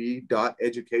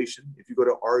rgv.education. If you go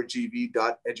to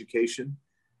rgv.education,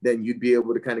 then you'd be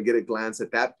able to kind of get a glance at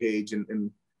that page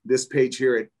and this page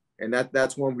here. And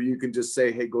that's one where you can just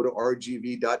say, hey, go to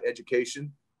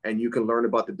rgv.education and you can learn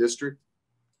about the district.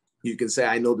 You can say,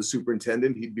 I know the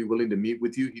superintendent. He'd be willing to meet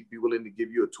with you. He'd be willing to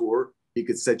give you a tour. He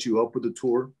could set you up with a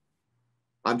tour.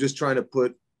 I'm just trying to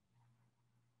put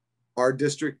our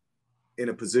district in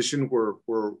a position where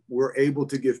we're able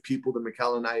to give people the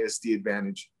McAllen ISD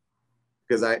advantage,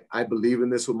 because I believe in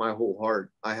this with my whole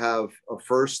heart. I have a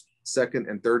first, second,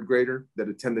 and third grader that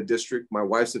attend the district. My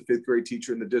wife's a fifth grade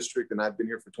teacher in the district, and I've been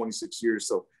here for 26 years.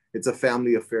 So it's a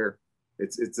family affair.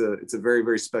 It's a very,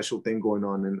 very special thing going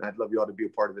on, and I'd love you all to be a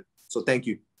part of it. So thank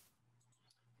you.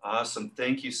 Awesome.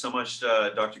 Thank you so much,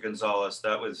 Dr. Gonzalez.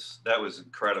 That was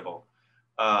incredible.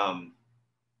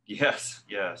 Yes.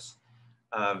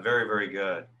 Very, very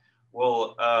good.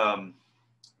 Well,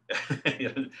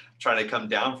 trying to come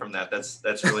down from that.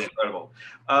 That's really incredible.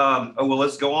 Well,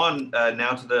 let's go on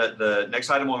now to the next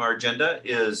item on our agenda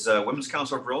is Women's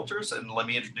Council of Realtors. And let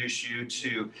me introduce you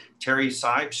to Terry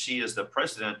Sipes. She is the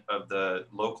president of the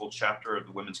local chapter of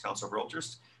the Women's Council of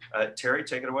Realtors. Terry,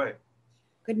 take it away.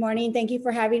 Good morning. Thank you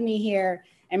for having me here.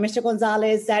 And Mr.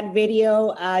 Gonzalez, that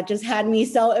video just had me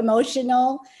so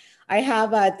emotional. I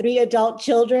have 3 adult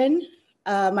children.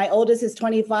 My oldest is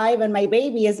 25 and my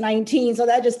baby is 19. So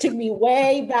that just took me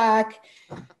way back.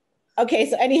 Okay,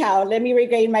 so anyhow, let me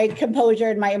regain my composure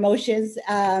and my emotions.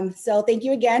 So thank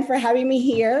you again for having me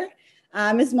here,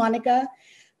 Ms. Monica.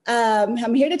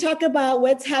 I'm here to talk about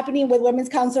what's happening with Women's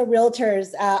Council of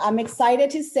Realtors. I'm excited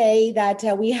to say that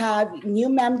we have new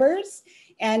members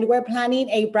and we're planning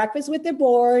a breakfast with the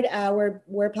board.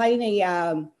 We're planning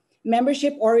a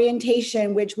membership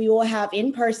orientation, which we will have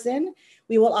in person.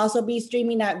 We will also be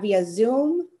streaming that via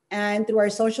Zoom and through our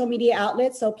social media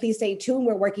outlets. So please stay tuned.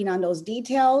 We're working on those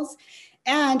details.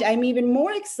 And I'm even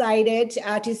more excited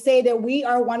to say that we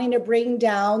are wanting to bring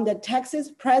down the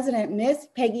Texas president, Miss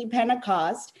Peggy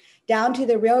Pentecost, down to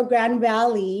the Rio Grande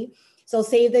Valley. So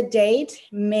save the date,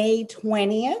 May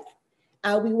 20th.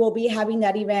 We will be having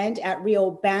that event at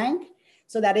Rio Bank.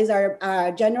 So that is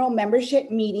our general membership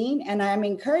meeting. And I'm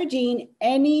encouraging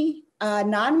any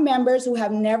non-members who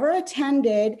have never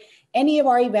attended any of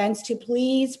our events to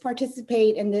please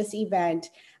participate in this event.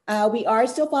 We are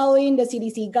still following the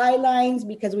CDC guidelines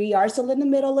because we are still in the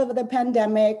middle of the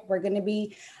pandemic. We're going to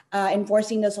be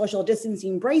enforcing the social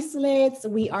distancing bracelets.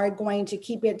 We are going to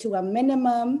keep it to a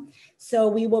minimum. So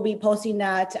we will be posting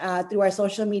that through our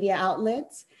social media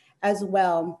outlets as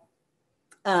well.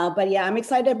 But yeah, I'm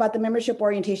excited about the membership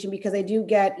orientation because I do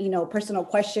get, personal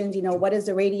questions, what is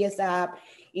the Radius app?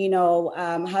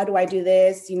 How do I do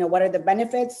this? What are the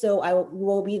benefits? So I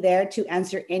will be there to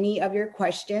answer any of your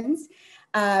questions.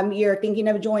 You're thinking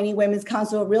of joining Women's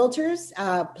Council of Realtors,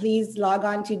 please log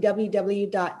on to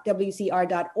www.wcr.org.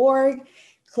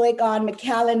 Click on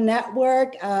McAllen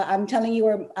Network. I'm telling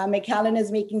you, McAllen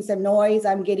is making some noise.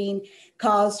 I'm getting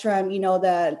calls from,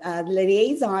 the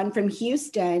liaison from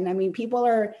Houston. I mean, people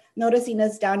are noticing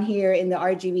us down here in the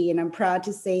RGV, and I'm proud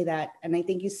to say that. And I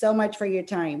thank you so much for your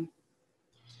time.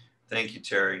 Thank you,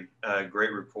 Terry.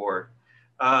 Great report.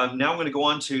 Now I'm going to go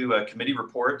on to committee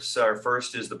reports. Our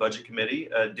first is the Budget Committee.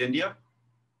 Dindia.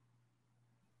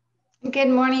 Good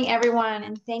morning, everyone,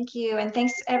 and thank you. And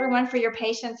thanks everyone for your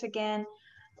patience again.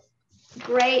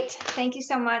 Great. Thank you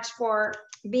so much for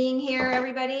being here,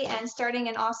 everybody, and starting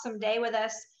an awesome day with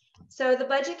us. So the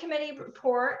Budget Committee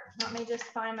report, let me just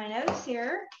find my notes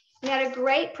here. We had a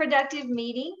great productive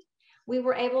meeting. We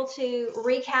were able to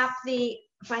recap the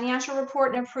financial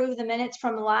report and approve the minutes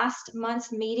from last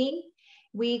month's meeting.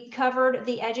 We covered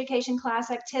the education class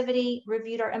activity,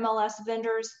 reviewed our MLS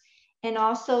vendors, and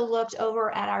also looked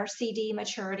over at our CD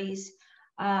maturities.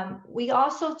 We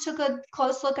also took a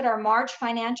close look at our March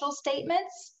financial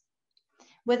statements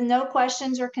with no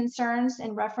questions or concerns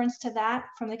in reference to that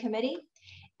from the committee.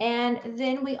 And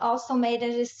then we also made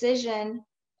a decision.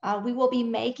 We will be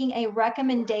making a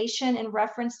recommendation in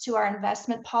reference to our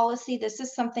investment policy. This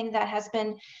is something that has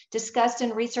been discussed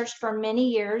and researched for many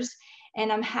years. And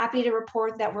I'm happy to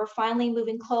report that we're finally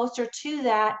moving closer to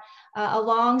that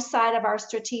alongside of our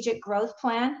strategic growth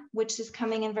plan, which is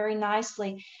coming in very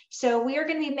nicely. So we are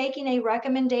going to be making a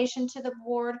recommendation to the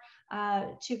board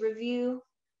to review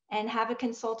and have a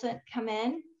consultant come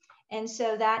in. And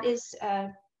so that is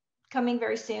coming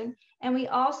very soon. And we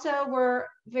also were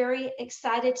very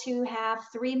excited to have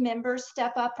 3 members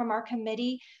step up from our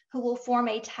committee who will form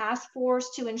a task force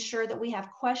to ensure that we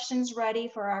have questions ready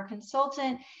for our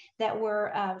consultant, that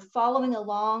we're following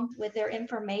along with their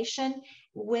information,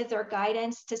 with their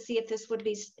guidance to see if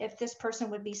this person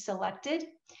would be selected.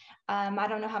 I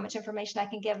don't know how much information I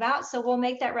can give out, so we'll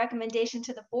make that recommendation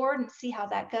to the board and see how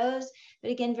that goes.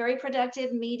 But again, very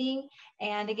productive meeting.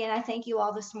 And again, I thank you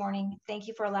all this morning. Thank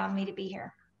you for allowing me to be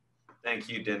here. Thank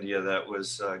you, Dindia. That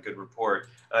was a good report.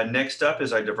 Next up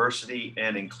is our Diversity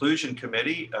and Inclusion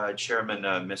Committee,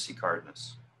 Chairman Missy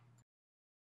Cardenas.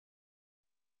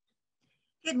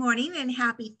 Good morning and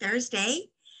happy Thursday.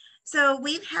 So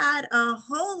we've had a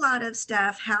whole lot of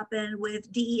stuff happen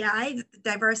with DEI, the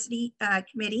Diversity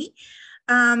Committee,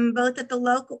 both at the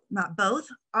local, not both,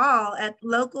 all at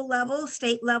local level,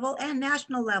 state level, and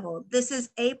national level. This is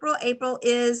April. April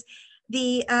is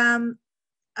the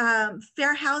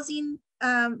Fair Housing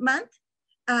Month.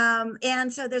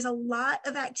 And so there's a lot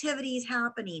of activities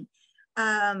happening.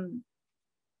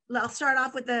 I'll start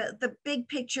off with the big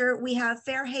picture. We have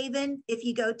Fairhaven. If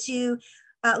you go to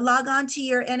log on to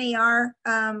your NAR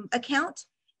account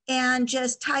and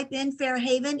just type in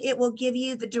Fairhaven, it will give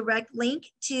you the direct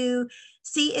link to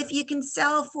see if you can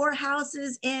sell 4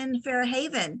 houses in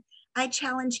Fairhaven. I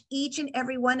challenge each and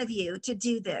every one of you to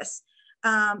do this.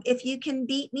 If you can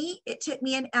beat me, it took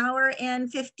me 1 hour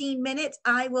and 15 minutes.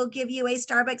 I will give you a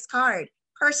Starbucks card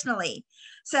personally.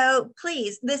 So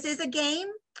please, this is a game.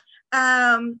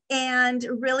 And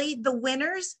really the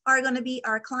winners are going to be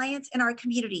our clients and our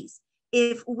communities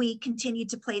if we continue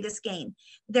to play this game.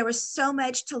 There was so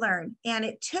much to learn, and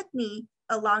it took me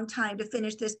a long time to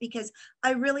finish this because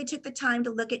I really took the time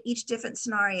to look at each different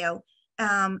scenario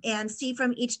and see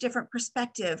from each different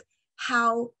perspective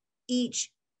how each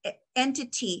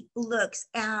entity looks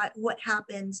at what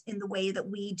happens in the way that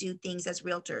we do things as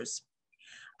realtors.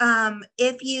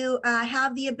 If you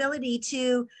have the ability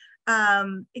to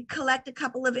collect a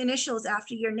couple of initials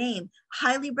after your name,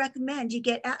 highly recommend you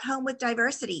get At Home with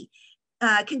Diversity.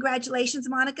 Congratulations,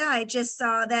 Monica. I just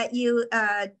saw that you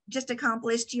just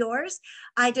accomplished yours.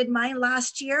 I did mine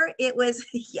last year. It was,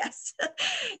 yes,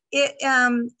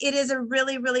 it is a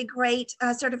really, really great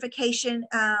certification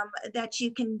that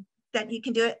you can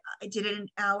do it. I did it in an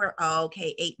hour. Oh,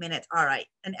 okay, 8 minutes. All right,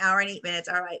 1 hour and 8 minutes.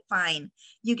 All right, fine.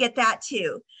 You get that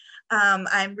too.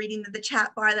 I'm reading the chat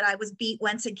bar that I was beat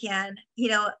once again. You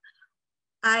know,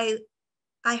 I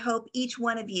hope each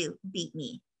one of you beat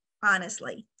me,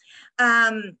 honestly.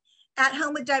 At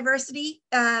Home with Diversity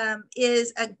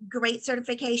is a great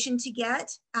certification to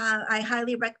get. I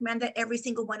highly recommend that every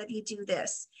single one of you do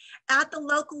this. At the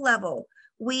local level,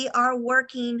 we are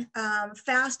working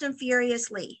fast and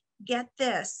furiously. Get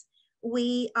this.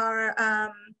 We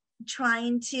are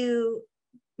trying to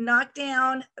knock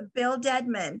down Bill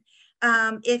Dedman.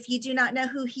 If you do not know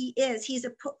who he is,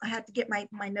 I have to get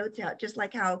my notes out, just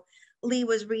like how Lee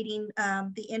was reading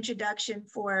the introduction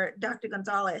for Dr.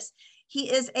 Gonzalez. He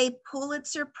is a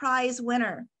Pulitzer Prize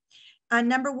winner, a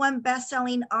 #1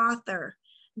 best-selling author,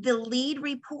 the lead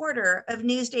reporter of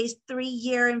Newsday's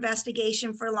 3-year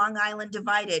investigation for Long Island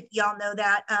Divided. Y'all know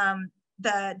that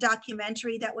the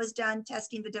documentary that was done,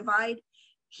 Testing the Divide,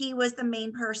 he was the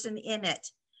main person in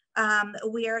it.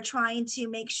 We are trying to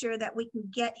make sure that we can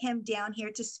get him down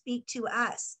here to speak to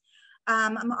us.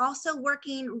 I'm also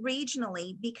working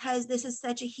regionally because this is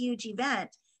such a huge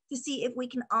event to see if we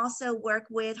can also work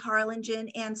with Harlingen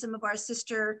and some of our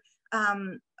sister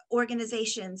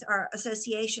organizations or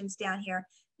associations down here,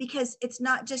 because it's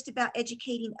not just about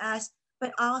educating us,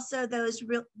 but also those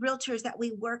realtors that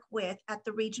we work with at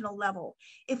the regional level.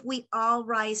 If we all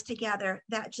rise together,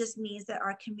 that just means that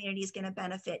our community is going to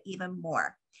benefit even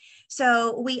more.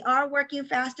 So we are working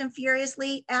fast and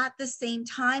furiously. At the same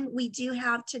time, we do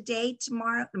have today,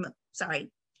 tomorrow,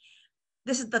 sorry,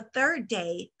 this is the 3rd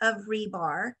day of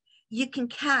Rebar. You can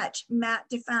catch Matt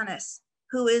DeFanis,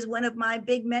 who is one of my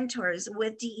big mentors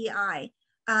with DEI.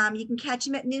 You can catch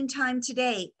him at noontime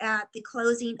today at the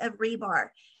closing of Rebar.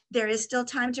 There is still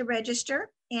time to register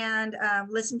and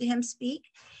listen to him speak.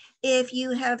 If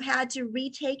you have had to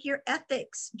retake your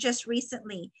ethics just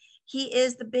recently, he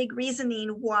is the big reasoning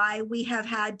why we have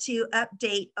had to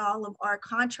update all of our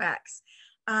contracts.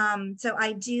 So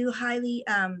I do highly,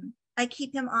 I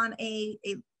keep him on a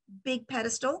big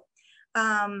pedestal.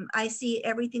 I see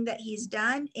everything that he's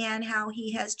done and how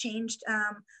he has changed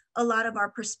a lot of our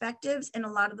perspectives and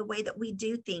a lot of the way that we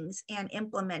do things and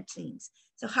implement things.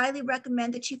 So highly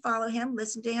recommend that you follow him,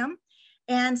 listen to him,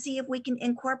 and see if we can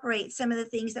incorporate some of the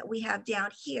things that we have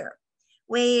down here.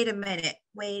 Wait a minute,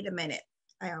 wait a minute.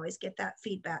 I always get that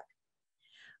feedback.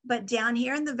 But down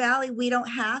here in the Valley, we don't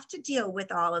have to deal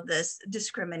with all of this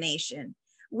discrimination.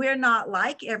 We're not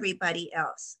like everybody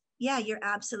else. Yeah, you're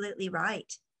absolutely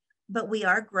right. But we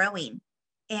are growing.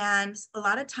 And a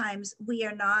lot of times we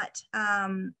are not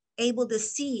able to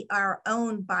see our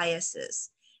own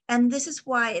biases. And this is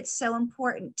why it's so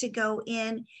important to go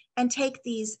in and take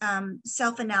these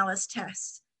self-analysis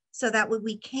tests so that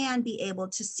we can be able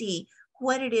to see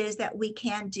what it is that we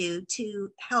can do to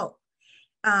help.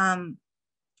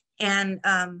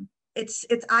 it's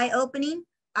eye-opening.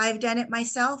 I've done it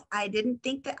myself. I didn't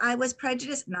think that I was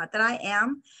prejudiced, not that I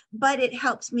am, but it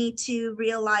helps me to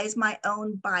realize my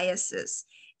own biases.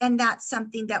 And that's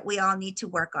something that we all need to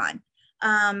work on.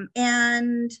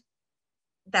 And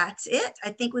that's it.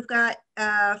 I think we've got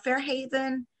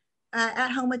Fairhaven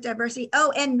at home with diversity.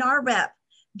 Oh, and NARREP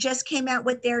just came out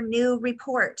with their new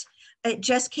report. It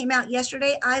just came out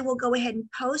yesterday. I will go ahead and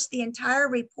post the entire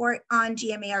report on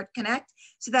GMAR Connect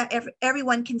so that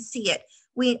everyone can see it.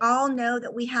 We all know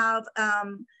that we have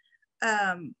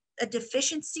a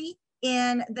deficiency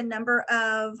in the number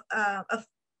of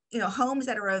homes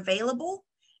that are available.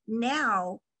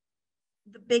 Now,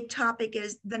 the big topic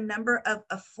is the number of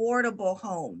affordable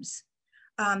homes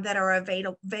that are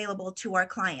available to our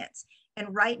clients.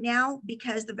 And right now,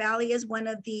 because the Valley is one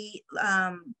of the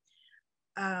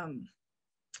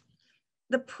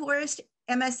poorest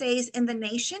MSAs in the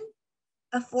nation,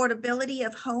 affordability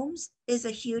of homes is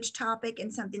a huge topic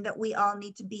and something that we all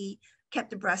need to be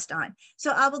kept abreast on.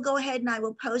 So I will go ahead and I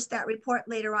will post that report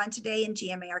later on today in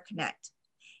GMAR Connect.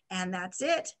 And that's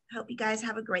it. Hope you guys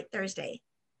have a great Thursday.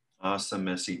 Awesome,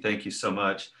 Missy. Thank you so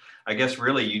much. I guess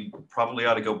really you probably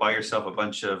ought to go buy yourself a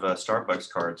bunch of Starbucks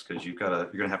cards because you're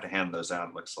gonna have to hand those out,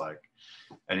 it looks like.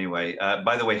 Anyway,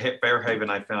 by the way, Fairhaven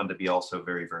I found to be also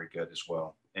very, very good as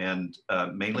well. And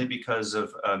mainly because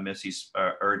of Missy's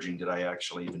urging did I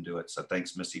actually even do it. So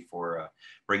thanks, Missy, for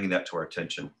bringing that to our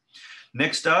attention.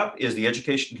 Next up is the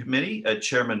Education Committee.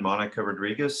 Chairman Monica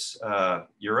Rodriguez,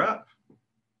 you're up.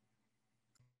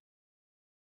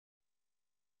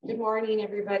 Good morning,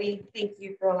 everybody. Thank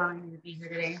you for allowing me to be here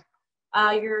today.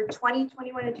 Your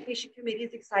 2021 Education Committee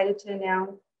is excited to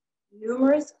announce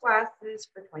numerous classes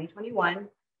for 2021.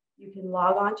 You can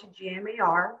log on to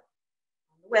GMAR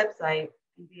on the website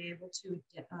and be able to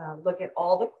look at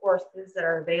all the courses that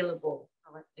are available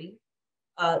currently.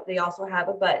 They also have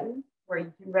a button where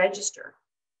you can register.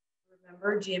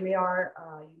 Remember, GMAR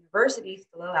University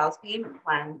still allows payment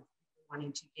plans if you're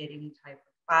wanting to get any type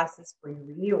of classes for your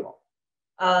renewal.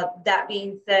 That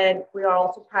being said, we are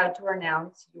also proud to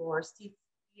announce your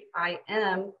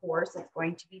CCIM course that's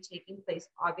going to be taking place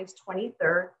August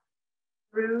 23rd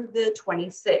through the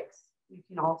 26th. You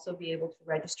can also be able to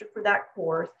register for that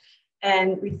course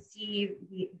and receive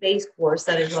the base course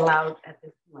that is allowed at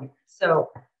this point.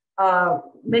 So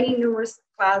many numerous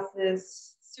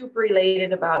classes, super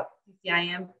elated about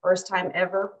CCIM, first time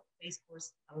ever base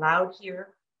course allowed here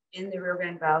in the Rio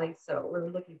Grande Valley. So we're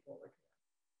looking forward to it.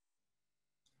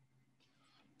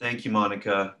 Thank you,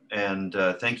 Monica, and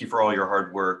thank you for all your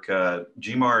hard work.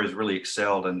 GMAR has really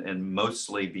excelled, and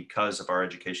mostly because of our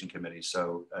Education Committee.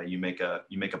 So you make up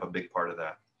a big part of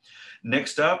that.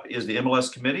 Next up is the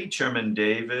MLS Committee, Chairman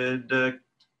David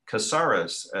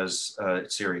Casares, as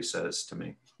Siri says to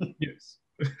me. Yes,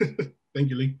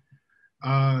 thank you, Lee.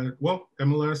 Well,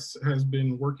 MLS has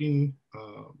been working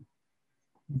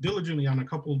diligently on a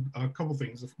couple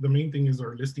things. The main thing is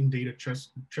our listing data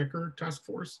checker task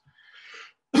force.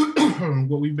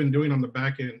 What we've been doing on the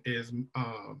back end is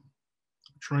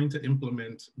trying to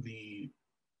implement the,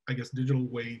 I guess, digital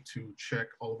way to check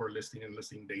all of our listing and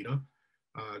listing data,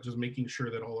 just making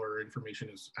sure that all our information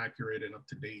is accurate and up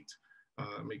to date,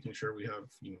 making sure we have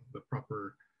the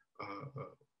proper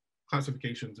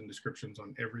classifications and descriptions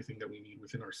on everything that we need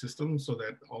within our system, so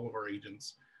that all of our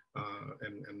agents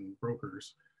and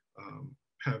brokers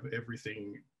have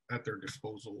everything at their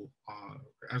disposal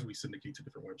as we syndicate to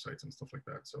different websites and stuff like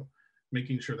that. So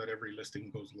making sure that every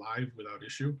listing goes live without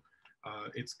issue.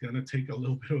 It's gonna take a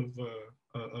little bit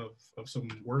of some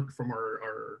work from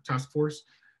our task force.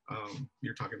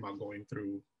 You're talking about going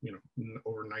through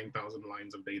over 9,000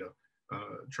 lines of data,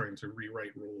 trying to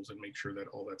rewrite rules and make sure that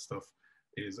all that stuff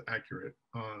is accurate.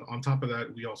 On top of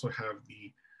that, we also have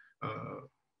the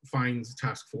fines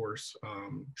task force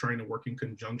trying to work in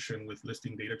conjunction with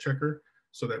listing data checker,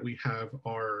 so that we have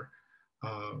our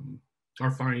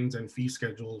fines and fee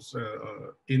schedules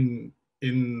in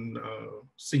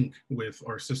sync with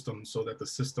our system, so that the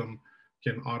system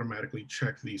can automatically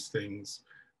check these things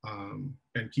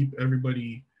and keep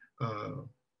everybody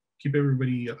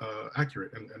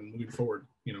accurate and moving forward.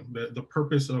 The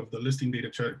purpose of the listing data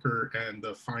checker and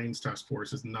the fines task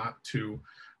force is not to,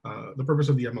 the purpose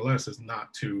of the MLS is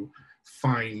not to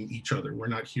fine each other. We're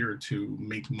not here to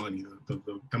make money.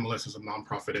 The MLS is a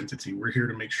nonprofit entity. We're here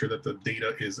to make sure that the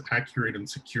data is accurate and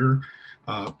secure,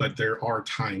 but there are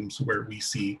times where we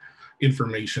see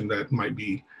information that might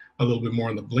be a little bit more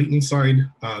on the blatant side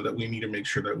that we need to make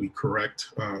sure that we correct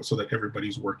so that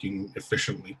everybody's working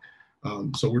efficiently.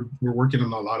 So we're working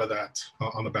on a lot of that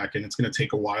on the back end. It's going to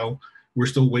take a while. We're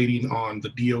still waiting on the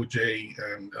DOJ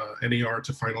and NAR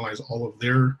to finalize all of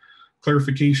their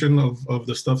clarification of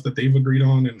the stuff that they've agreed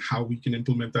on and how we can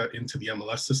implement that into the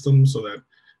MLS system so that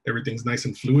everything's nice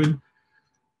and fluid.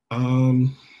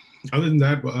 Other than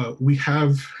that, we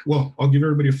have, well, I'll give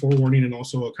everybody a forewarning and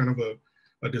also a kind of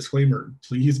a disclaimer.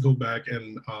 Please go back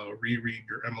and reread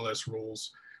your MLS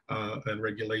rules and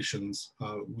regulations.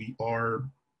 We are,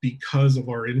 because of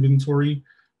our inventory,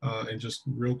 and just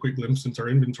real quick glimpse into our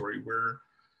inventory,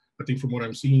 I think from what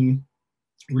I'm seeing,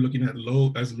 we're looking at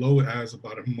as low as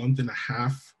about a month and a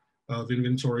half of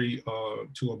inventory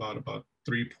to about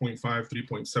 3.5,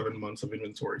 3.7 months of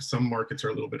inventory. Some markets are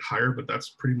a little bit higher, but that's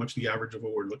pretty much the average of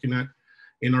what we're looking at.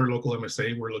 In our local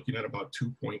MSA, we're looking at about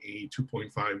 2.8,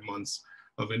 2.5 months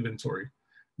of inventory.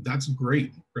 That's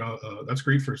great. That's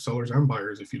great for sellers and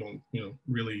buyers if you don't,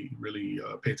 really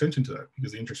pay attention to that,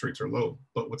 because the interest rates are low.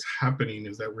 But what's happening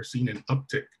is that we're seeing an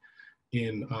uptick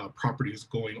in properties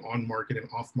going on market and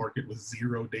off market with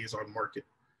 0 days on market.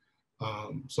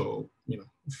 So,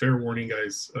 fair warning,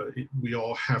 guys, we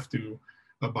all have to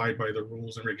abide by the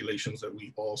rules and regulations that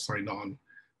we all signed on.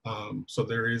 So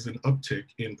there is an uptick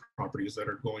in properties that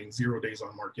are going 0 days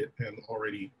on market and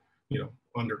already,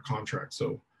 under contract.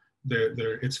 So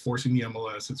it's forcing the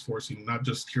MLS, it's forcing not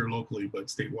just here locally, but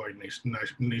statewide,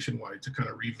 nationwide, to kind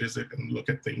of revisit and look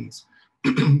at things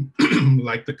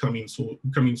like the coming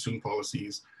soon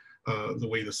policies, the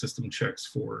way the system checks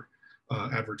for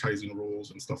advertising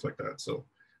rules and stuff like that. So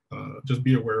just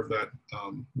be aware of that.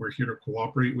 We're here to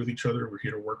cooperate with each other. We're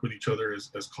here to work with each other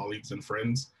as colleagues and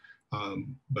friends.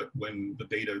 But when the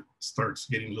data starts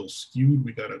getting a little skewed,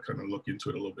 we got to kind of look into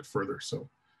it a little bit further. So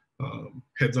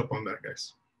heads up on that,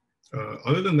 guys.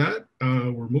 Other than that,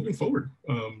 we're moving forward.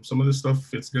 Some of this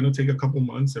stuff, it's going to take a couple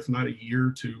months, if not a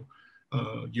year to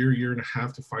year and a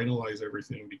half to finalize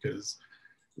everything, because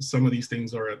some of these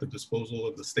things are at the disposal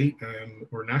of the state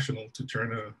or national to try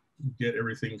to get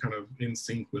everything kind of in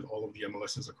sync with all of the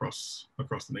MLSs across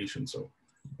the nation. So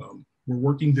we're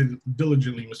working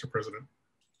diligently, Mr. President.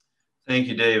 Thank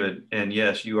you, David. And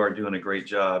yes, you are doing a great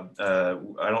job.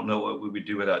 I don't know what we would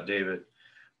do without David.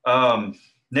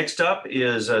 Next up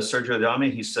is Sergio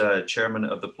Adame. He's chairman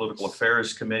of the Political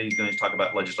Affairs Committee. He's going to talk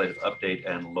about legislative update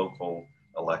and local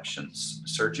elections.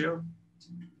 Sergio?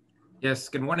 Yes,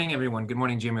 good morning, everyone. Good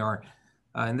morning, GMR.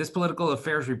 In this political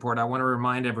affairs report, I want to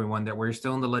remind everyone that we're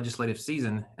still in the legislative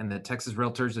season and that Texas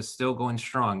Realtors is still going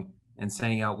strong and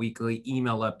sending out weekly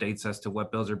email updates as to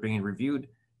what bills are being reviewed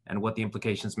and what the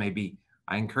implications may be.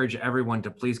 I encourage everyone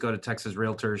to please go to Texas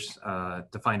Realtors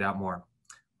to find out more.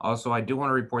 Also, I do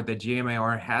want to report that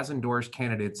GMAR has endorsed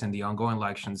candidates in the ongoing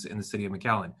elections in the city of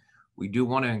McAllen. We do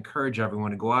want to encourage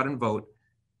everyone to go out and vote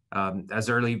as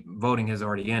early voting has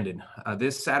already ended.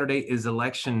 This Saturday is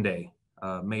Election Day,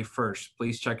 May 1st.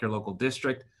 Please check your local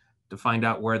district to find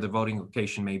out where the voting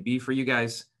location may be for you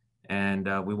guys. And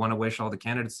we want to wish all the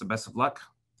candidates the best of luck.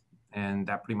 And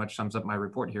that pretty much sums up my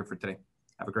report here for today.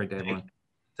 Have a great day, everyone.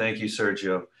 Thank you,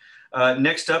 Sergio.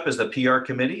 Next up is the PR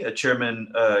committee,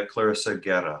 Chairman Clarissa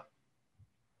Guerra.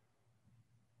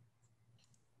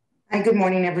 Hi, good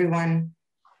morning, everyone.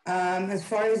 As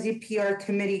far as the PR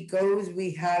committee goes,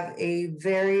 we have a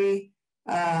very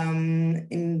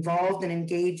involved and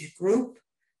engaged group.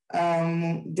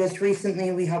 Just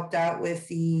recently, we helped out with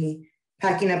the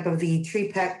packing up of the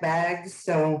tree pack bags.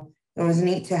 So it was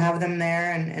neat to have them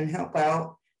there and help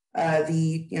out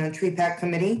the tree pack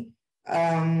committee.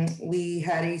 We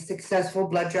had a successful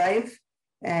blood drive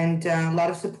and a lot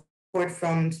of support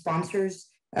from sponsors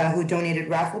who donated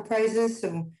raffle prizes.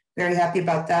 So very happy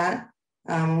about that.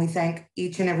 We thank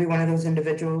each and every one of those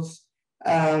individuals.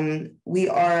 We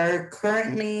are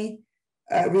currently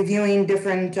reviewing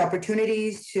different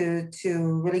opportunities to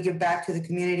really give back to the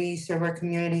community, serve our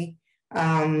community,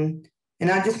 and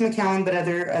not just McAllen, but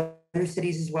other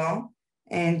cities as well.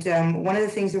 And one of the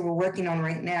things that we're working on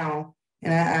right now,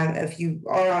 and if you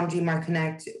are on GMAR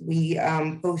Connect, we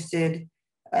posted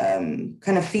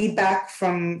kind of feedback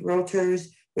from realtors.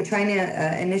 We're trying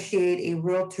to initiate a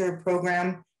realtor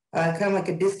program, kind of like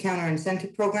a discount or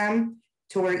incentive program,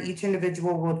 to where each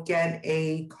individual will get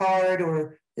a card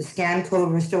or the scan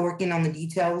code. We're still working on the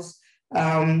details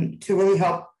to really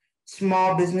help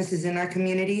small businesses in our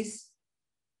communities.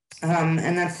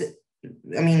 And that's,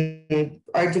 I mean,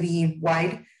 RTB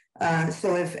wide.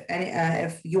 So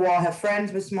if you all have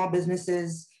friends with small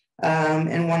businesses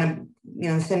and want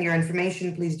to, send your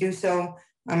information, please do so.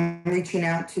 I'm reaching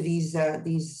out to these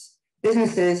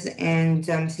businesses and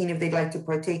seeing if they'd like to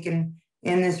partake in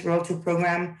this realtor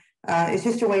program. It's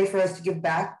just a way for us to give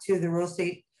back to the real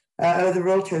estate, the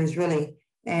realtors really.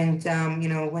 And,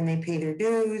 when they pay their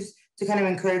dues, to kind of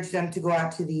encourage them to go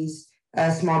out to these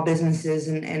small businesses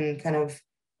and kind of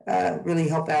really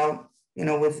help out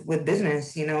with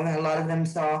business. A lot of them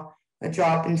saw a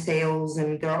drop in sales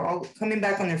and they're all coming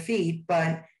back on their feet.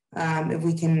 But if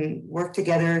we can work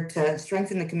together to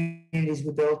strengthen the communities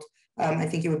we built, I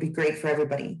think it would be great for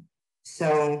everybody.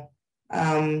 So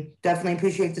definitely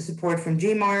appreciate the support from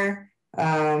GMAR,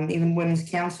 even Women's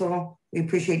Council. We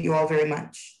appreciate you all very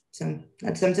much. So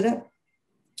that sums it up.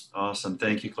 Awesome.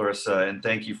 Thank you, Clarissa. And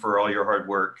thank you for all your hard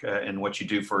work and what you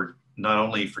do for not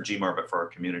only for GMAR, but for our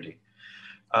community.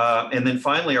 And then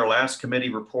finally, our last committee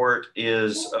report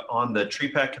is on the Tree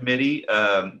Pack Committee.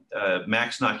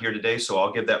 Mac's not here today, so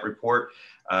I'll give that report.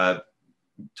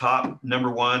 Top number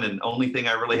one and only thing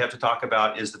I really have to talk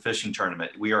about is the fishing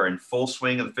tournament. We are in full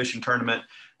swing of the fishing tournament.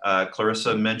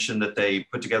 Clarissa mentioned that they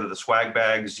put together the swag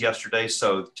bags yesterday.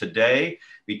 So today,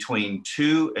 between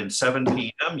 2 and 7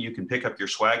 p.m., you can pick up your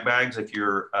swag bags if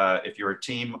you're a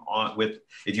team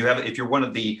if you're one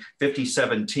of the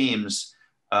 57 teams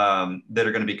that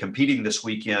are going to be competing this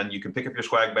weekend. You can pick up your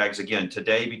swag bags again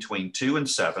today between 2 and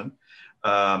 7.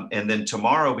 And then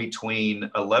tomorrow between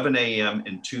 11 a.m.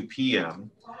 and 2 p.m.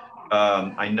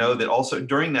 I know that also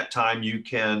during that time you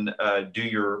can do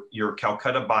your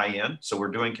Calcutta buy-in. So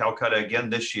we're doing Calcutta again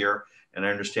this year, and I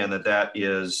understand that that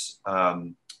is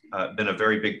been a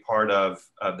very big part of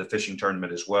the fishing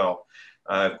tournament as well.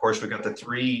 Of course, we've got the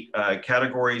 3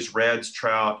 categories: reds,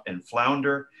 trout, and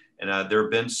flounder. And there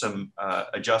have been some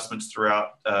adjustments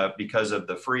throughout because of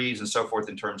the freeze and so forth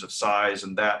in terms of size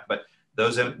and that, but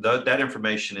that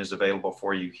information is available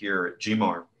for you here at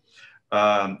GMAR.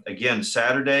 Again,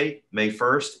 Saturday, May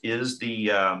 1st is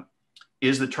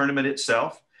the tournament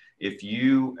itself. If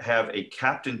you have a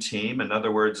captain team, in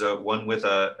other words, one with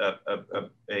a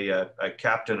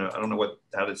captain, I don't know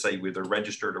how to say whether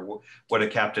registered or what a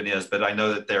captain is, but I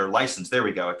know that they're licensed. There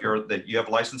we go. If you have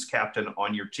a licensed captain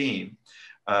on your team,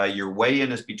 your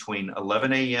weigh-in is between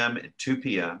 11 a.m. and 2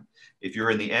 p.m. If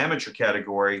you're in the amateur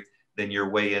category, then your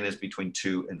weigh-in is between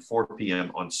 2 and 4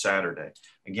 p.m. on Saturday.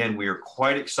 Again, we are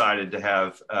quite excited to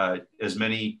have as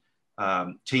many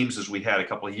teams as we had a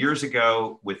couple of years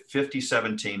ago, with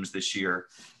 57 teams this year.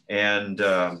 And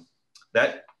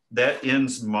that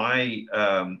ends my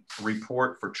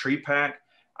report for Tree Pack.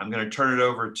 I'm going to turn it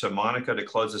over to Monica to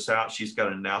close us out. She's got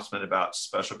an announcement about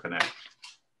Special Connect.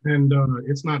 And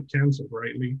it's not canceled,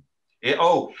 right, Lee?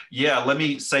 Oh, yeah. Let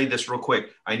me say this real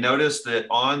quick. I noticed that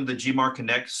on the GMAR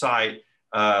Connect site,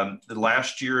 the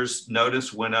last year's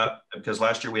notice went up because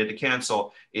last year we had to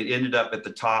cancel. It ended up at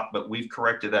the top, but we've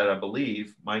corrected that, I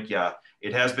believe. Mike, yeah,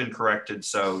 it has been corrected.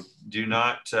 So do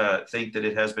not think that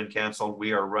it has been canceled.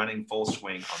 We are running full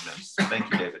swing on this.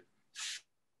 Thank you, David.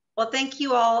 Well, thank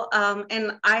you all.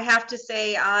 And I have to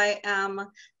say, I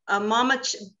am a mama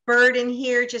bird in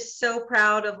here, just so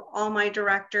proud of all my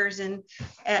directors and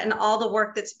all the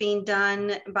work that's being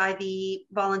done by the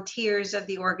volunteers of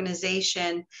the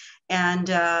organization. And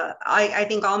I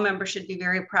think all members should be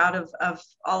very proud of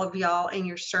all of y'all and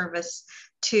your service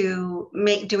to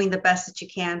doing the best that you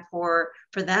can for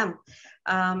them.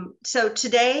 So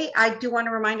today, I do want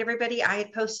to remind everybody, I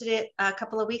had posted it a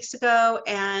couple of weeks ago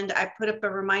and I put up a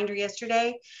reminder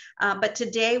yesterday, but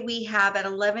today we have at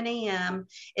 11 a.m.,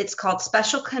 it's called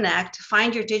Special Connect,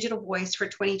 Find Your Digital Voice for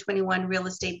 2021 Real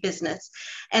Estate Business.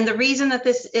 And the reason that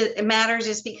this matters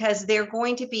is because they're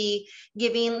going to be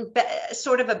giving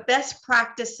sort of a best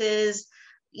practices,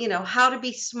 how to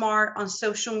be smart on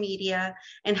social media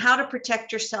and how to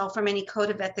protect yourself from any code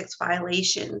of ethics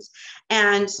violations.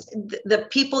 And the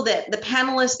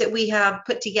panelists that we have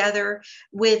put together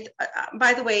with,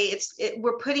 by the way,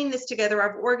 we're putting this together.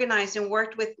 I've organized and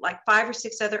worked with like 5 or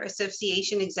 6 other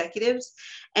association executives,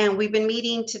 and we've been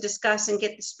meeting to discuss and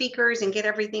get the speakers and get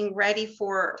everything ready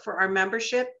for our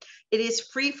membership. It is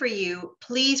free for you.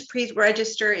 Please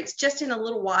register. It's just in a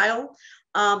little while.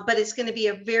 But it's going to be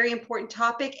a very important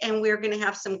topic, and we're going to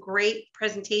have some great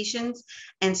presentations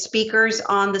and speakers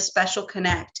on the Special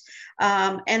Connect.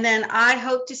 And then I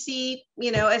hope to see,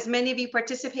 as many of you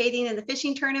participating in the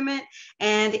fishing tournament.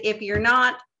 And if you're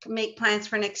not, make plans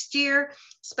for next year.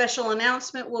 Special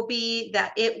announcement will be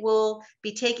that it will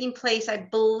be taking place. I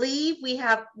believe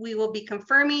we will be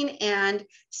confirming and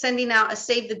sending out a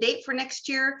save the date for next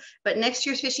year, but next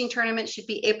year's fishing tournament should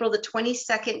be April the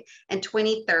 22nd and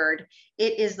 23rd.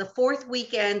 It is the 4th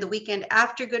weekend, the weekend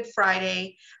after Good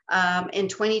Friday in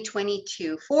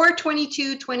 2022,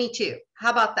 4/22/22.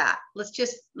 How about that?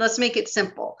 Let's make it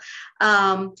simple.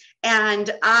 And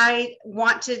I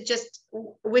want to just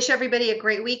wish everybody a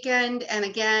great weekend. And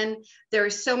again, there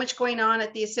is so much going on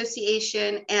at the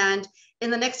association. And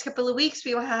in the next couple of weeks,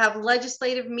 we will have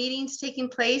legislative meetings taking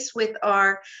place with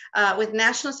our with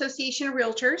National Association of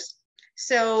Realtors.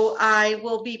 So I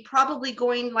will be probably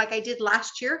going like I did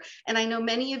last year. And I know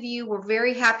many of you were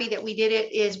very happy that we did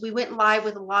it. Is we went live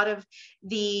with a lot of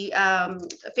the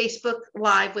Facebook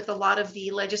Live with a lot of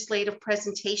the legislative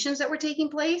presentations that were taking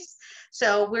place.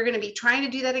 So we're going to be trying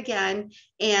to do that again.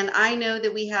 And I know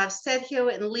that we have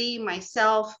Sergio and Lee,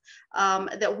 myself,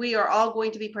 that we are all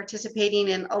going to be participating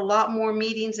in a lot more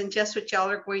meetings than just what y'all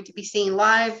are going to be seeing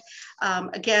live.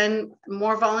 Again,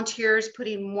 more volunteers,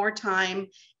 putting more time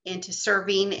into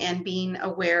serving and being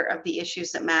aware of the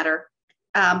issues that matter.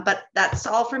 But that's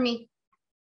all for me.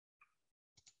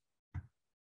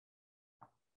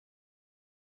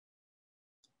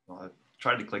 Well, I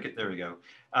tried to click it. There we go.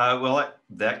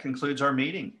 That concludes our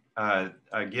meeting.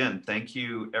 Again, thank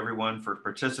you everyone for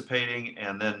participating.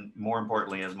 And then more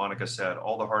importantly, as Monica said,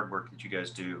 all the hard work that you guys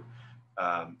do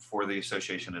for the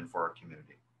association and for our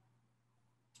community.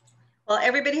 Well,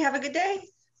 everybody have a good day.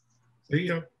 See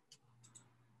ya.